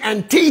preaching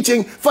and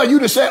teaching for you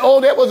to say,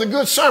 oh, that was a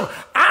good sermon.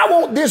 I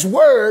want this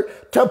word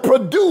to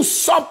produce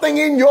something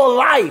in your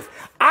life.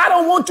 I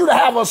don't want you to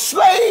have a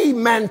slave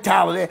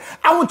mentality.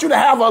 I want you to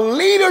have a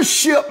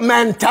leadership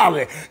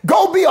mentality.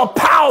 Go be a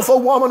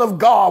powerful woman of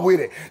God with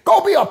it.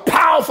 Go be a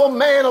powerful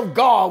man of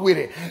God with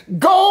it.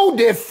 Go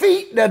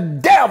defeat the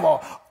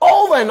devil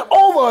over and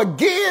over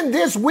again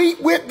this week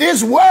with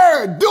this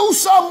word. Do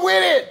something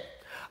with it.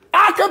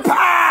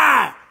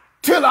 Occupy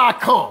till I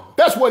come.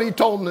 That's what he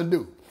told them to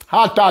do.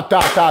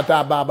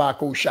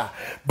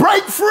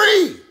 Break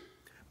free.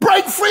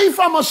 Break free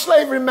from a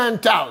slavery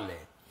mentality.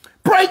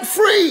 Break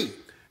free.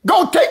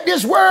 Go take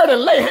this word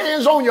and lay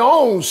hands on your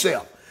own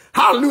self.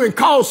 Hallelujah. And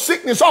call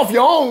sickness off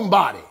your own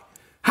body.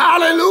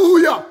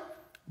 Hallelujah.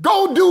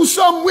 Go do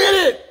something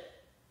with it.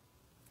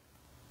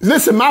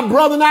 Listen, my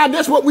brother and I,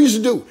 that's what we used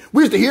to do.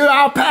 We used to hear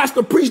our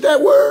pastor preach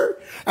that word.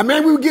 And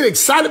man, we would get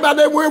excited about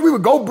that word. We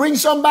would go bring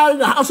somebody to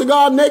the house of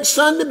God next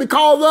Sunday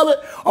because of it.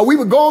 Or we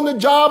would go on the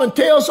job and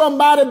tell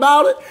somebody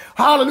about it.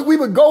 Hallelujah. We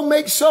would go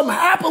make something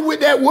happen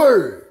with that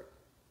word.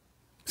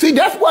 See,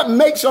 that's what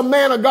makes a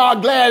man of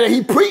God glad that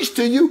he preached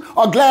to you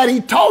or glad he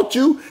taught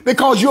you,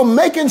 because you're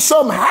making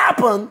something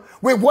happen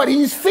with what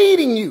he's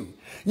feeding you.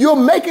 You're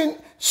making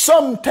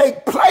something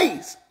take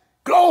place.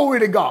 Glory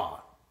to God.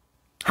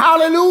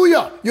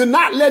 Hallelujah. You're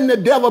not letting the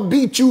devil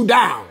beat you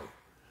down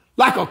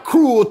like a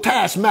cruel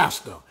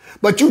taskmaster.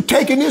 But you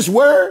taking this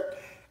word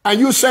and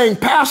you're saying,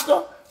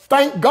 Pastor,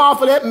 thank God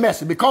for that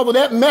message. Because of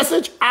that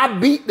message, I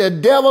beat the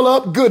devil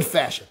up good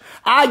fashion.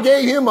 I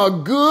gave him a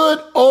good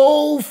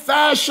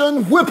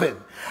old-fashioned whipping.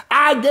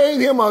 I gave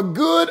him a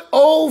good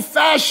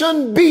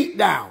old-fashioned beat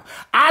down.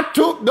 I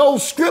took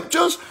those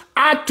scriptures,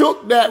 I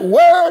took that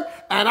word,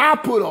 and I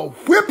put a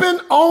whipping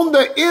on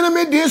the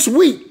enemy this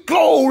week.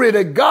 Glory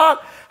to God.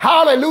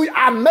 Hallelujah.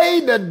 I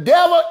made the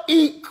devil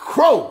eat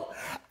crow.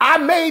 I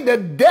made the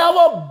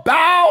devil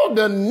bow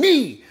the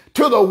knee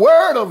to the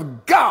word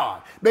of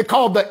God,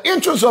 because the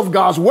interest of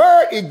God's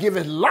word, it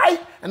giveth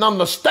light and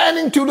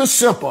understanding to the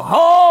simple.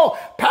 Oh,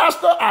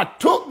 Pastor, I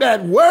took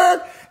that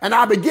word and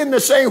I begin to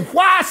say,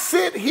 why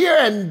sit here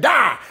and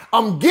die?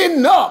 I'm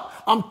getting up.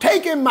 I'm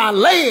taking my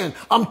land.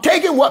 I'm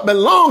taking what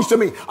belongs to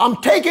me. I'm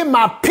taking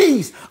my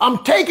peace.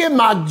 I'm taking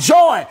my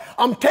joy.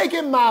 I'm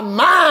taking my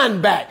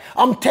mind back.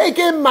 I'm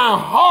taking my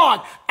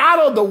heart out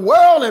of the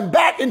world and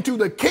back into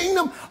the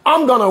kingdom.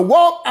 I'm going to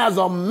walk as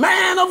a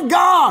man of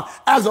God,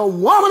 as a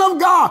woman of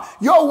God.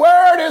 Your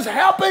word is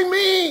helping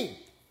me.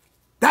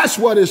 That's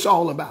what it's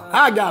all about.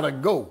 I got to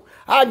go.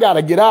 I got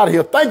to get out of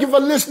here. Thank you for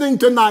listening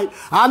tonight.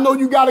 I know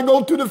you got to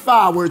go to the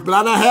fireworks, but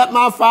I done had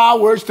my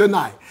fireworks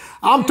tonight.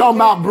 I'm talking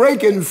about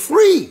breaking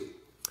free.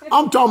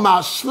 I'm talking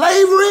about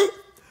slavery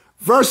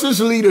versus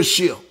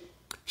leadership.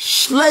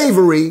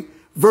 Slavery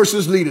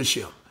versus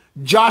leadership.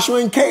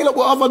 Joshua and Caleb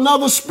were of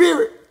another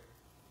spirit.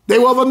 They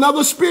were of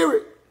another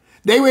spirit.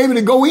 They were able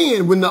to go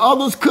in when the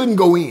others couldn't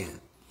go in.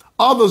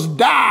 Others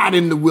died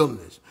in the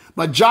wilderness,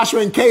 but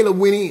Joshua and Caleb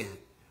went in.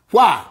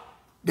 Why?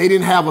 They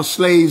didn't have a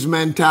slave's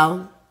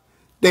mentality.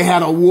 They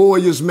had a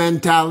warrior's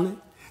mentality.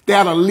 They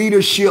had a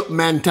leadership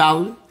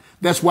mentality.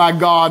 That's why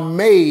God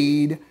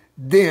made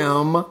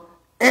them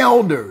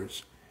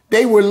elders.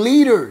 They were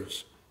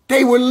leaders.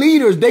 They were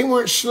leaders. They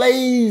weren't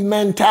slave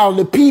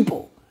mentality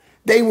people.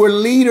 They were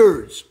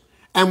leaders.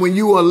 And when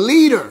you are a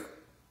leader,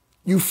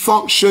 you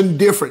function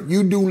different.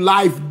 You do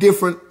life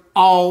different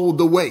all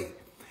the way.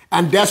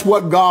 And that's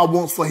what God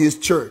wants for his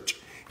church.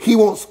 He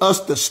wants us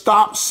to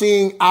stop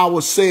seeing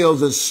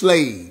ourselves as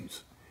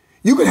slaves.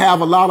 You can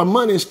have a lot of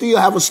money and still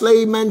have a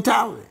slave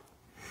mentality.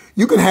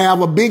 You can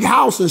have a big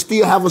house and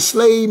still have a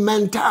slave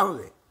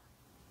mentality.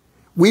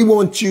 We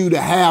want you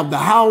to have the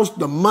house,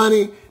 the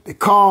money, the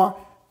car,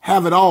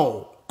 have it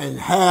all, and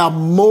have,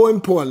 more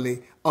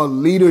importantly, a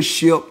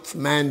leadership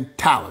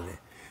mentality.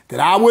 That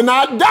I will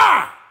not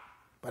die,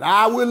 but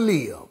I will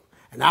live,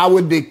 and I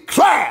will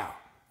declare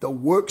the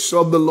works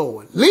of the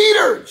Lord.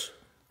 Leaders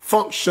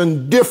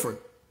function different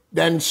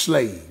than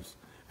slaves.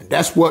 And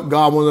that's what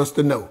God wants us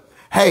to know.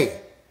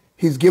 Hey,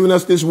 he's given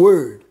us this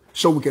word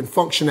so we can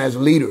function as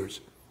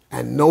leaders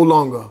and no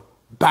longer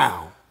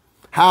bound.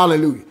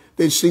 Hallelujah.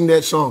 They sing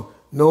that song,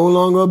 no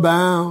longer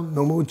bound,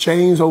 no more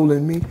chains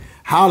holding me.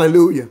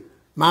 Hallelujah.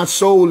 My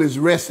soul is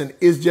resting.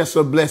 It's just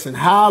a blessing.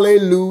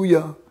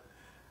 Hallelujah.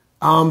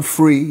 I'm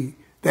free.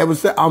 That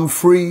was that. I'm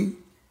free.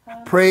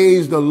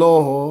 Praise the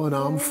Lord.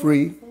 I'm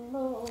free.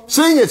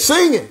 Sing it.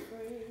 Sing it.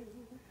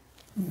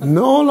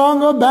 No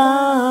longer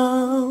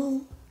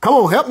bound. Come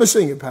on, help me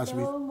sing it, Pastor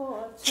B.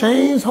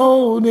 Chains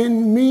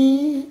holding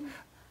me.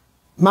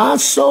 My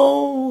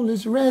soul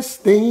is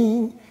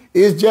resting.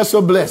 It's just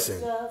a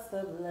blessing.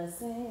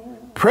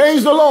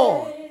 Praise the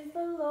Lord.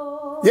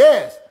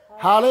 Yes.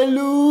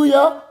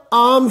 Hallelujah.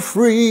 I'm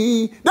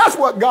free. That's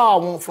what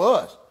God wants for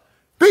us.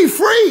 Be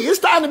free. It's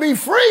time to be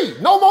free.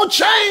 No more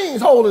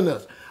chains holding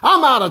us.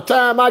 I'm out of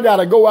time. I got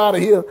to go out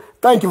of here.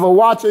 Thank you for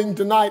watching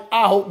tonight.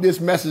 I hope this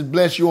message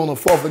bless you on the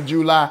 4th of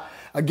July.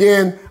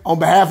 Again, on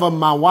behalf of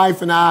my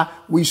wife and I,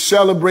 we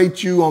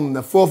celebrate you on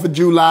the 4th of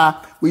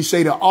July. We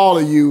say to all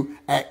of you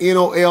at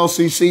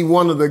NOLCC,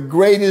 one of the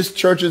greatest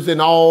churches in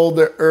all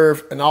the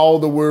earth and all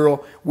the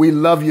world, we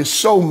love you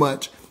so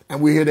much,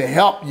 and we're here to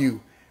help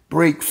you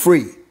break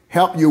free,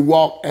 help you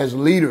walk as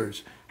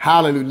leaders.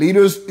 Hallelujah.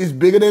 Leaders is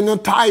bigger than the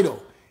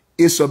title.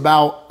 It's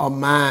about a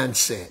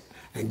mindset,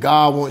 and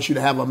God wants you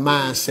to have a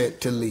mindset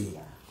to lead.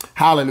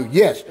 Hallelujah.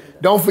 Yes.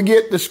 Don't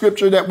forget the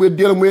scripture that we're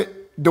dealing with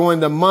during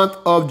the month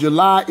of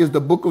July is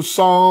the book of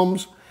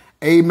Psalms.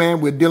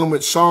 Amen. We're dealing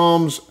with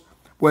Psalms,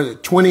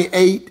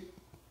 28.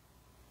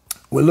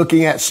 We're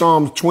looking at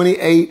Psalms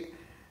 28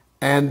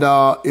 And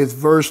it's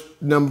verse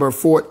number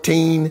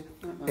 14.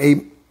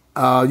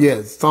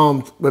 Yes,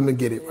 Psalms, let me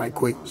get it right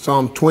quick.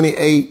 Psalm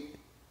 28.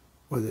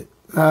 What is it?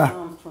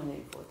 Psalms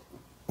 28, 14.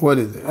 What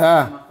is it?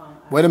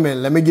 Wait a minute.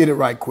 Let me get it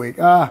right quick.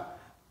 I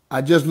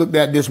just looked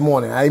at this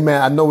morning.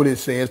 Amen. I know what it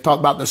says. Talk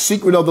about the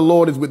secret of the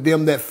Lord is with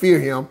them that fear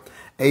him.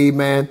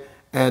 Amen.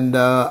 And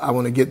I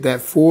want to get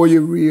that for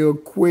you real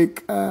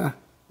quick.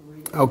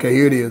 Okay,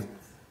 here it is.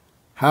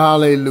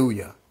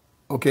 Hallelujah.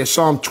 Okay,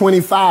 Psalm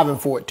 25 and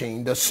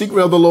 14. The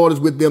secret of the Lord is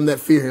with them that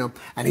fear him,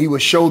 and he will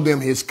show them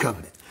his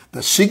covenant.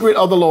 The secret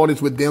of the Lord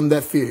is with them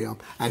that fear him,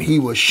 and he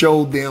will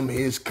show them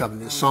his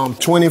covenant. Psalm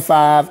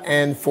 25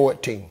 and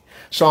 14.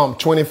 Psalm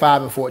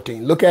 25 and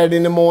 14. Look at it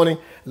in the morning.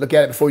 Look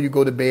at it before you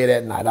go to bed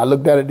at night. I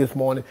looked at it this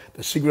morning.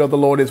 The secret of the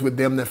Lord is with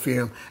them that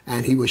fear him,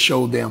 and he will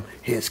show them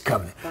his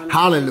covenant.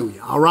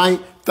 Hallelujah. All right.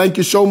 Thank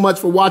you so much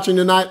for watching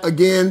tonight.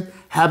 Again,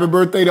 happy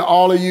birthday to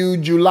all of you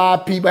July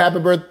people. Happy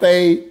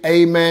birthday.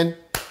 Amen.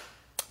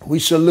 We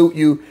salute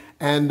you.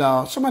 And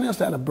somebody else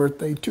had a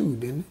birthday too,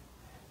 didn't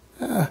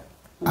they?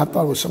 I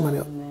thought it was somebody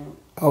else.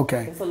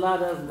 Okay. It's a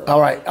lot of.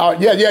 All right.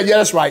 Yeah,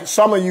 that's right.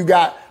 Some of you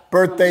got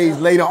birthdays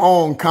later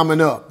on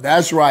coming up.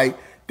 That's right.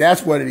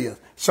 That's what it is.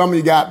 Some of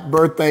you got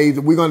birthdays.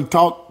 We're going to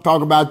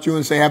talk about you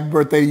and say happy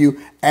birthday to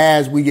you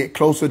as we get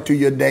closer to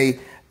your day.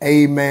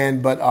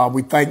 Amen. But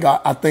we thank God.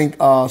 I think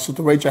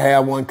Sister Rachel had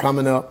one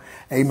coming up.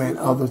 Amen.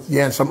 Others,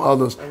 yeah, and some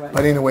others.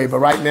 But anyway, but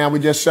right now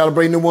we're just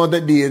celebrating the one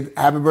that did.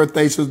 Happy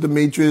birthday, Sister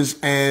Demetrius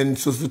and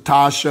Sister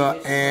Tasha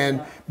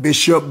and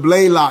Bishop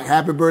Blaylock.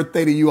 Happy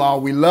birthday to you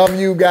all. We love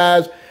you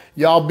guys.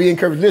 Y'all be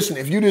encouraged. Listen,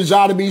 if you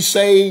desire to be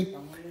saved,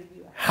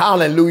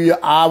 hallelujah,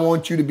 I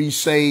want you to be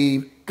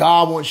saved.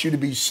 God wants you to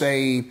be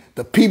saved.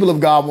 The people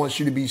of God wants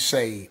you to be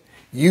saved.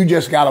 You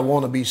just got to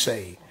want to be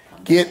saved.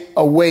 Get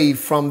away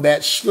from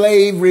that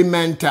slavery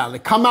mentality.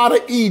 Come out of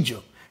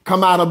Egypt.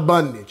 Come out of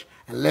bondage.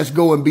 And let's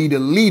go and be the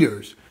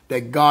leaders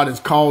that God has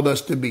called us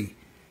to be.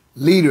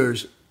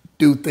 Leaders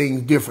do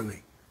things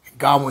differently.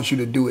 God wants you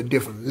to do it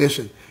differently.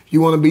 Listen, if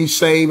you want to be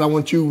saved, I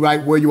want you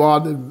right where you are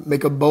to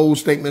make a bold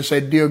statement and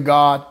say, dear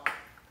God,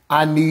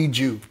 I need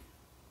you.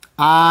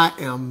 I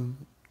am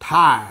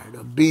tired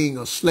of being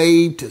a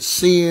slave to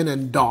sin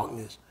and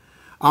darkness.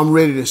 I'm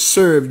ready to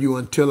serve you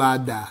until I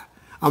die.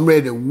 I'm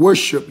ready to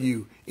worship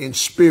you in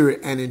spirit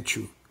and in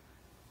truth.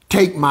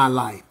 Take my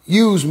life.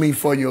 Use me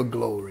for your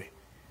glory.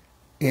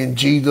 In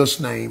Jesus'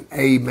 name,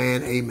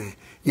 amen, amen.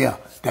 Yeah,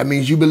 that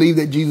means you believe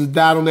that Jesus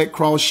died on that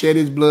cross, shed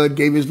his blood,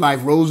 gave his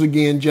life, rose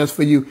again just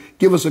for you.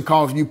 Give us a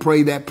call if you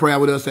pray that prayer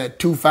with us at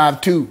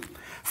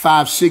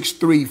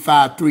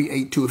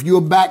 252-563-5382. If you're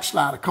a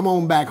backslider, come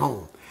on back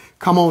home.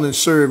 Come on and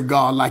serve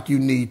God like you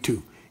need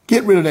to.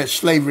 Get rid of that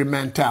slavery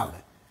mentality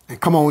and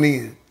come on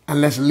in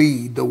and let's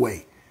lead the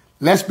way.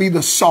 Let's be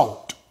the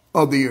salt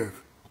of the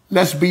earth.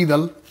 Let's be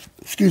the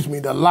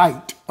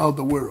light of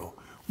the world.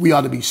 We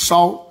ought to be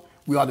salt.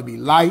 We ought to be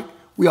light.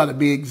 We ought to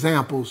be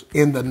examples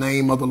in the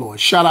name of the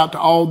Lord. Shout out to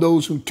all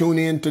those who tune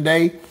in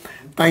today.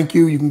 Thank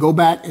you. You can go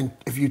back and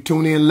if you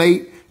tune in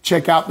late,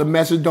 check out the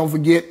message. Don't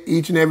forget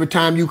each and every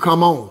time you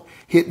come on,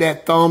 hit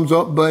that thumbs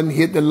up button,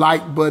 hit the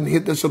like button,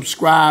 hit the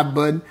subscribe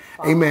button.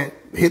 Amen.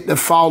 Hit the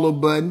follow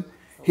button,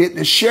 hit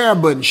the share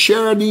button.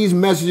 Share these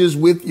messages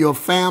with your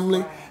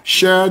family.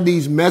 Share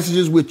these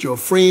messages with your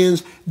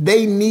friends.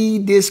 They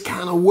need this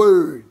kind of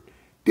word.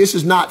 This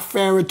is not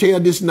fairy tale.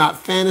 This is not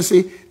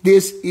fantasy.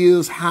 This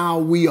is how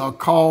we are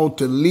called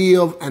to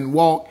live and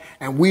walk.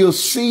 And we'll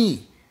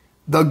see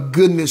the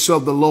goodness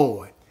of the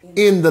Lord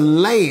in the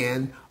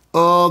land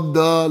of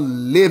the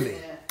living.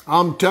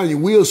 I'm telling you,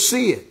 we'll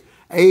see it.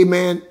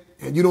 Amen.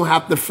 And you don't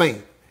have to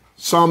faint.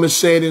 Psalmist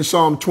said in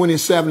Psalm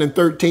 27 and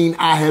 13,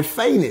 I had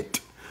fainted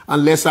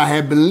unless I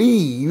had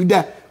believed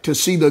to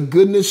see the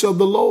goodness of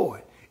the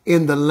Lord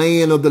in the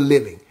land of the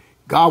living.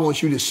 God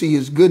wants you to see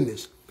his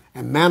goodness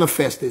and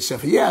manifest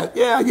itself. Yeah.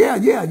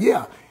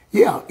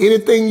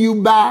 Anything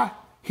you buy,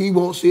 he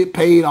wants it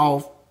paid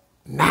off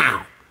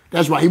now.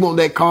 That's right. He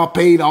wants that car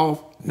paid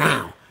off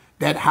now.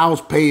 That house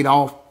paid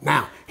off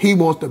now. He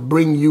wants to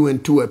bring you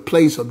into a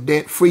place of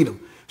debt freedom.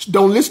 So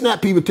don't listen to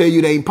people tell you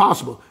it ain't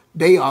possible.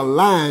 They are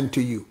lying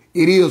to you.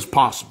 It is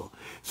possible.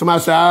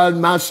 Somebody say,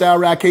 my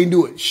salary, I can't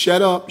do it.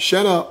 Shut up.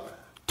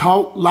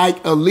 Talk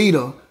like a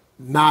leader,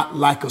 not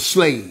like a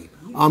slave.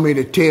 I'm here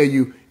to tell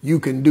you, you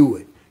can do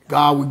it.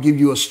 God will give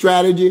you a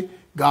strategy.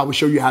 God will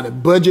show you how to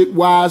budget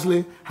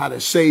wisely, how to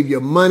save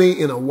your money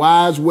in a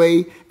wise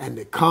way, and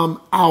to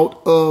come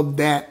out of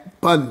that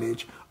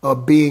bondage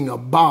of being a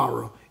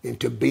borrower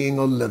into being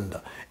a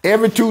lender.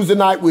 Every Tuesday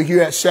night, we're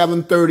here at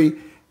 7:30.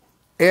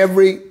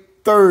 Every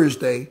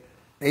Thursday,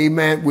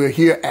 amen, we're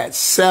here at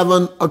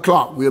 7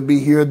 o'clock. We'll be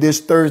here this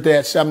Thursday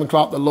at 7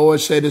 o'clock. The Lord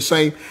said the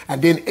same.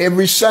 And then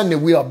every Sunday,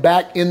 we are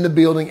back in the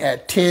building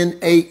at 10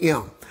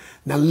 a.m.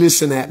 Now,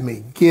 listen at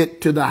me.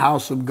 Get to the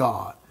house of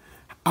God.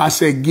 I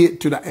said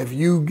get to the, if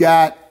you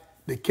got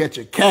to catch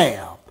a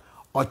cab,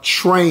 a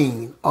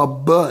train, a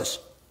bus,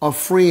 a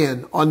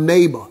friend, a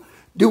neighbor,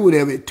 do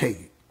whatever it takes.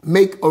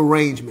 Make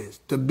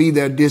arrangements to be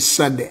there this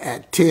Sunday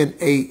at 10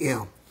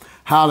 a.m.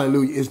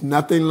 Hallelujah. It's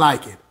nothing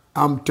like it.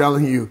 I'm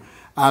telling you,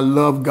 I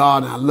love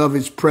God and I love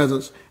his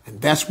presence.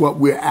 And that's what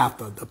we're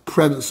after, the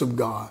presence of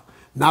God.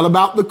 Not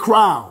about the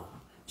crowd.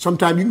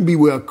 Sometimes you can be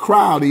where a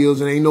crowd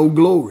is and ain't no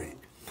glory.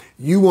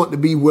 You want to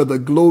be where the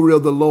glory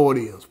of the Lord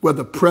is, where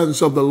the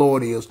presence of the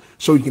Lord is,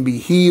 so you can be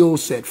healed,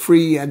 set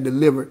free, and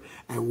delivered,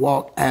 and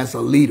walk as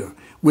a leader.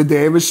 We're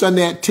there every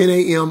Sunday at 10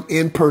 a.m.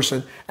 in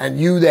person. And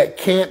you that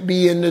can't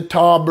be in the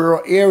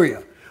Tarboro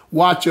area,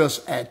 watch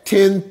us at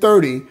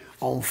 10:30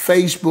 on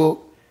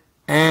Facebook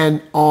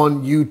and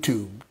on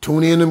YouTube.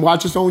 Tune in and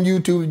watch us on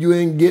YouTube if you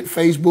didn't get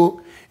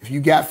Facebook. If you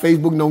got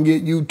Facebook, don't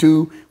get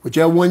YouTube.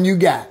 Whichever one you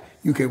got,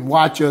 you can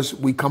watch us.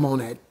 We come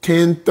on at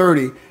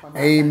 10:30,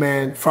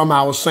 amen, from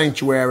our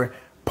sanctuary,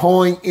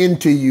 pouring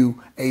into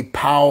you a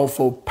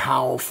powerful,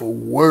 powerful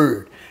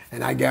word.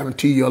 And I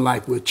guarantee your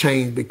life will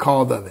change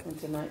because of it. And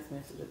tonight's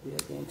message will be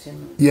again 10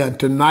 minutes. Yeah,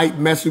 tonight's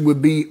message will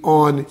be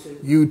on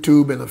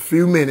YouTube in a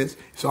few minutes.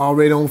 It's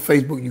already on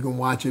Facebook. You can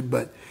watch it,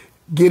 but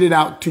get it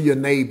out to your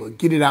neighbor.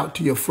 Get it out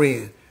to your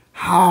friend.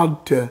 How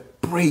to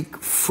break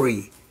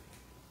free.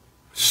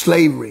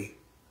 Slavery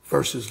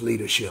versus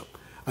leadership.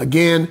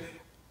 Again,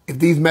 if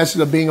these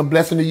messages are being a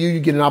blessing to you, you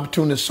get an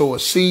opportunity to sow a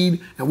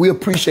seed. And we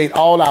appreciate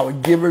all our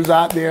givers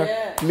out there.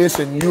 Yeah.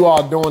 Listen, you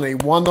are doing a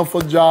wonderful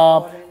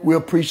job. We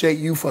appreciate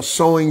you for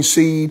sowing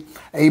seed.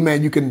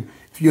 Amen. You can,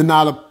 if you're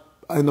not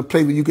in a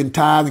place where you can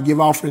tithe and give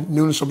offering,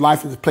 Newness of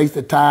Life is a place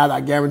to tithe. I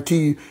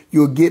guarantee you,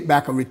 you'll get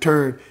back a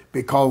return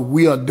because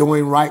we are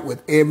doing right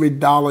with every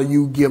dollar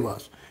you give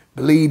us.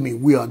 Believe me,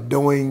 we are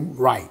doing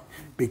right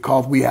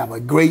because we have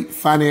a great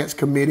finance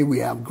committee. We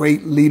have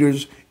great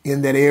leaders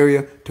in that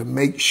area to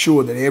make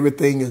sure that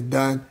everything is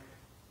done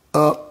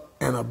up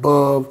and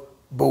above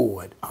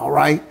board. All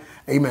right.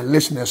 Amen.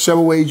 Listen, there's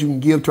several ways you can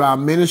give to our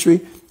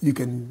ministry. You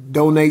can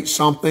donate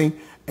something,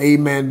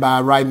 amen,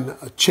 by writing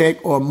a check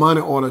or money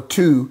order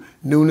to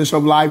Newness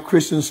of Life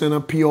Christian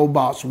Center, P.O.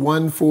 Box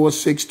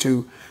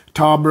 1462,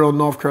 Tarboro,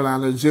 North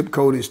Carolina. Zip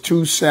code is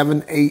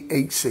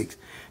 27886.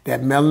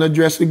 That mailing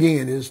address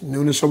again is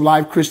Newness of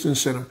Life Christian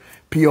Center,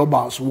 P.O.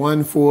 Box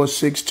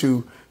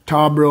 1462,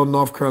 Tarboro,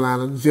 North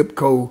Carolina. Zip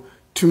code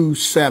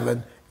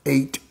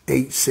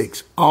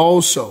 27886.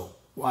 Also,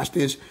 watch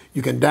this.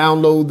 You can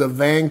download the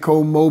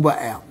Vanco mobile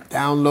app.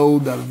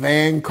 Download the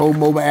Vanco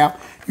mobile app.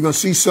 You're going to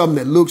see something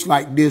that looks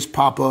like this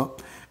pop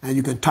up, and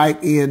you can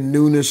type in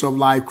Newness of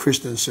Life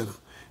Christian Center.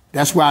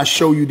 That's why I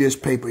show you this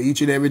paper each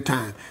and every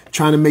time,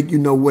 trying to make you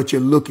know what you're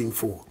looking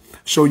for,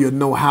 so you'll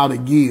know how to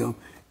give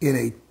in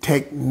a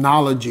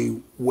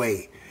technology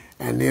way.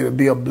 And it'll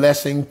be a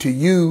blessing to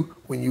you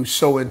when you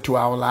sow into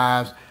our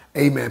lives.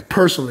 Amen.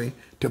 Personally,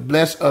 to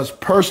bless us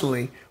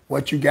personally,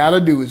 what you got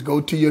to do is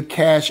go to your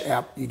Cash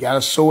App. You got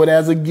to sow it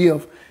as a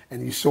gift,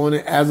 and you're sowing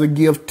it as a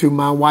gift to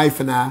my wife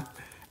and I.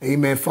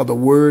 Amen. For the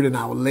word and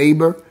our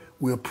labor.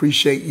 We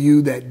appreciate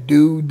you that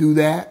do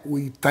that.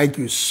 We thank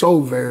you so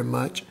very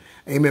much.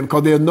 Amen.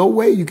 Because there's no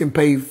way you can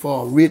pay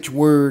for a rich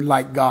word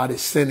like God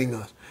is sending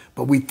us.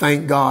 But we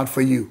thank God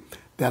for you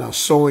that are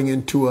sowing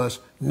into us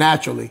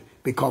naturally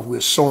because we're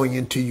sowing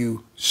into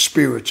you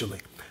spiritually.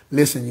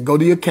 Listen, you go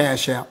to your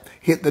Cash App,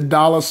 hit the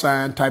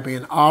 $, type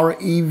in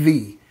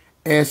REVSHARPE.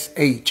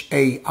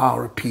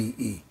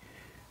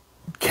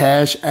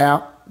 Cash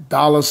App,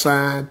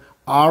 $REVSHARPE.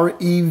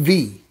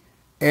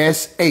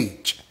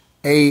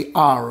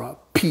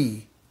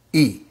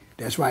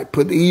 That's right.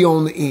 Put the E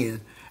on the end.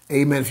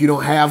 Amen. If you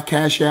don't have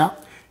Cash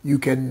App, you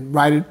can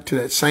write it to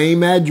that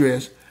same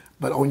address,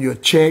 but on your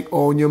check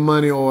or on your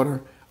money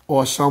order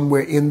or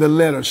somewhere in the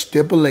letter,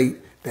 stipulate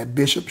that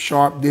Bishop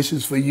Sharpe, this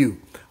is for you.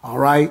 All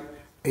right.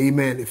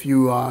 Amen. If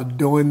you are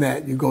doing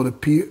that, you go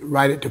to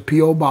write it to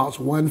P.O. Box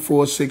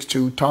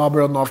 1462,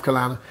 Tarboro, North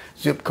Carolina,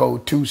 zip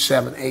code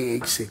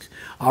 27886.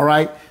 All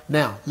right.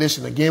 Now,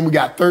 listen, again, we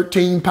got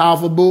 13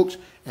 powerful books.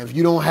 And if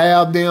you don't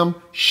have them,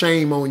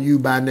 shame on you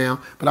by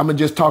now. But I'm going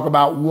to just talk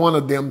about one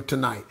of them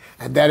tonight.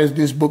 And that is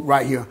this book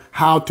right here,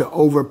 How to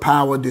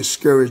Overpower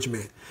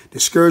Discouragement.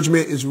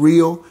 Discouragement is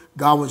real.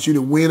 God wants you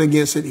to win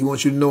against it. He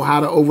wants you to know how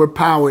to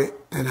overpower it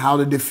and how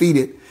to defeat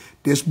it.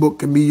 This book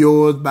can be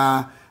yours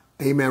by,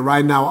 amen,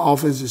 right now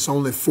office. It's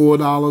only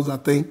 $4, I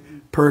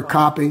think, per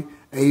copy.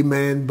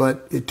 Amen.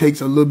 But it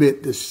takes a little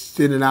bit to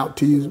send it out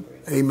to you.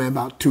 Amen.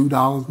 About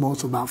 $2,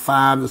 most about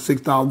 $5 or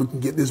 $6. We can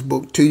get this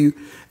book to you.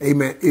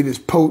 Amen. It is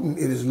potent.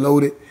 It is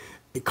loaded.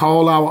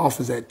 Call our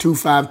office at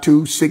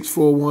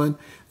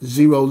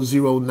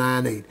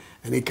 252-641-0098.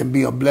 And it can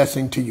be a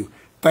blessing to you.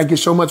 Thank you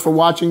so much for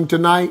watching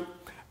tonight.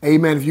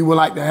 Amen. If you would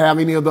like to have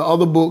any of the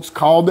other books,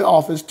 call the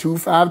office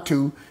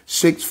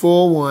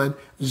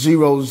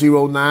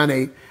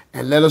 252-641-0098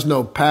 and let us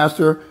know.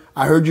 Pastor,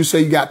 I heard you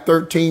say you got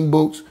 13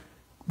 books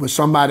with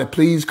somebody.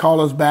 Please call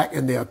us back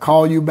and they'll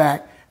call you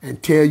back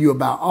and tell you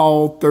about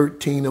all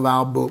 13 of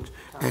our books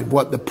and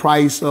what the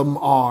price of them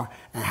are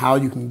and how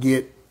you can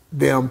get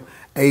them.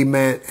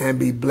 Amen. And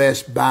be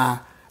blessed by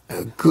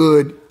a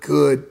good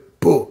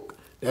book.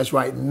 That's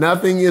right.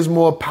 Nothing is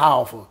more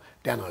powerful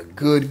than a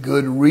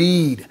good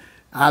read.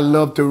 I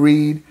love to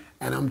read,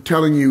 and I'm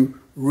telling you,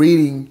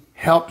 reading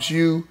helps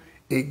you.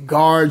 It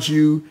guards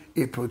you.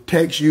 It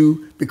protects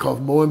you, because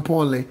more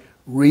importantly,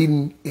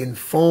 reading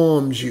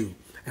informs you.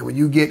 And when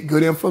you get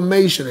good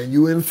information and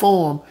you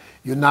inform,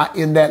 you're not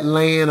in that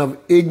land of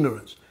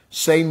ignorance.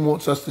 Satan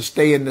wants us to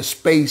stay in the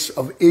space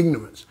of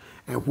ignorance.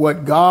 And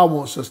what God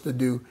wants us to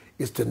do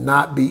is to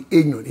not be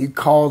ignorant. He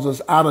calls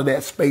us out of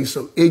that space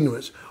of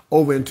ignorance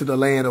over into the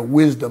land of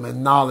wisdom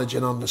and knowledge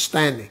and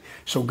understanding.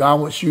 So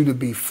God wants you to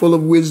be full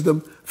of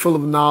wisdom, full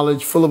of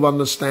knowledge, full of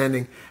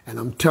understanding. And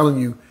I'm telling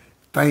you,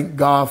 thank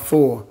God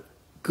for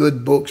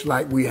good books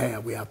like we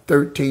have. We have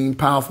 13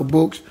 powerful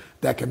books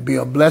that can be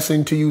a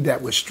blessing to you,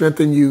 that will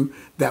strengthen you,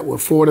 that will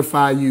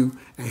fortify you,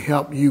 and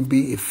help you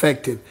be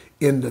effective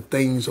in the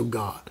things of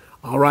God.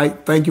 All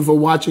right. Thank you for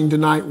watching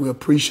tonight. We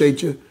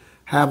appreciate you.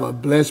 Have a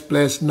blessed,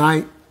 blessed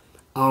night.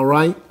 All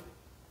right.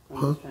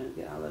 I'm just trying to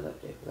get all that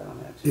up there because I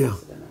don't have Yeah.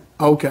 chance tonight.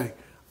 Okay.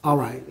 All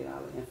right. Get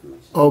all the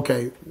information.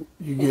 Okay.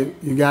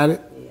 You got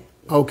it?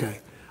 Yeah. Okay.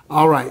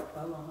 All right.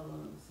 Hold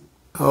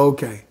on.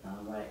 Okay.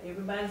 All right.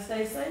 Everybody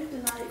stay safe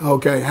tonight.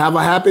 Okay. Have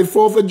a happy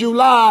 4th of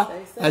July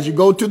as you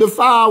go to the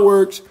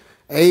fireworks.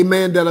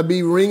 Amen. That'll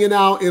be ringing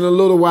out in a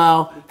little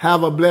while.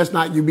 Have a blessed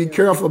night. You be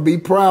careful. Be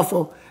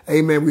prayerful.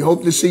 Amen. We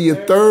hope to see you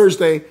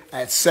Thursday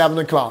at 7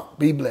 o'clock.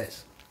 Be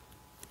blessed.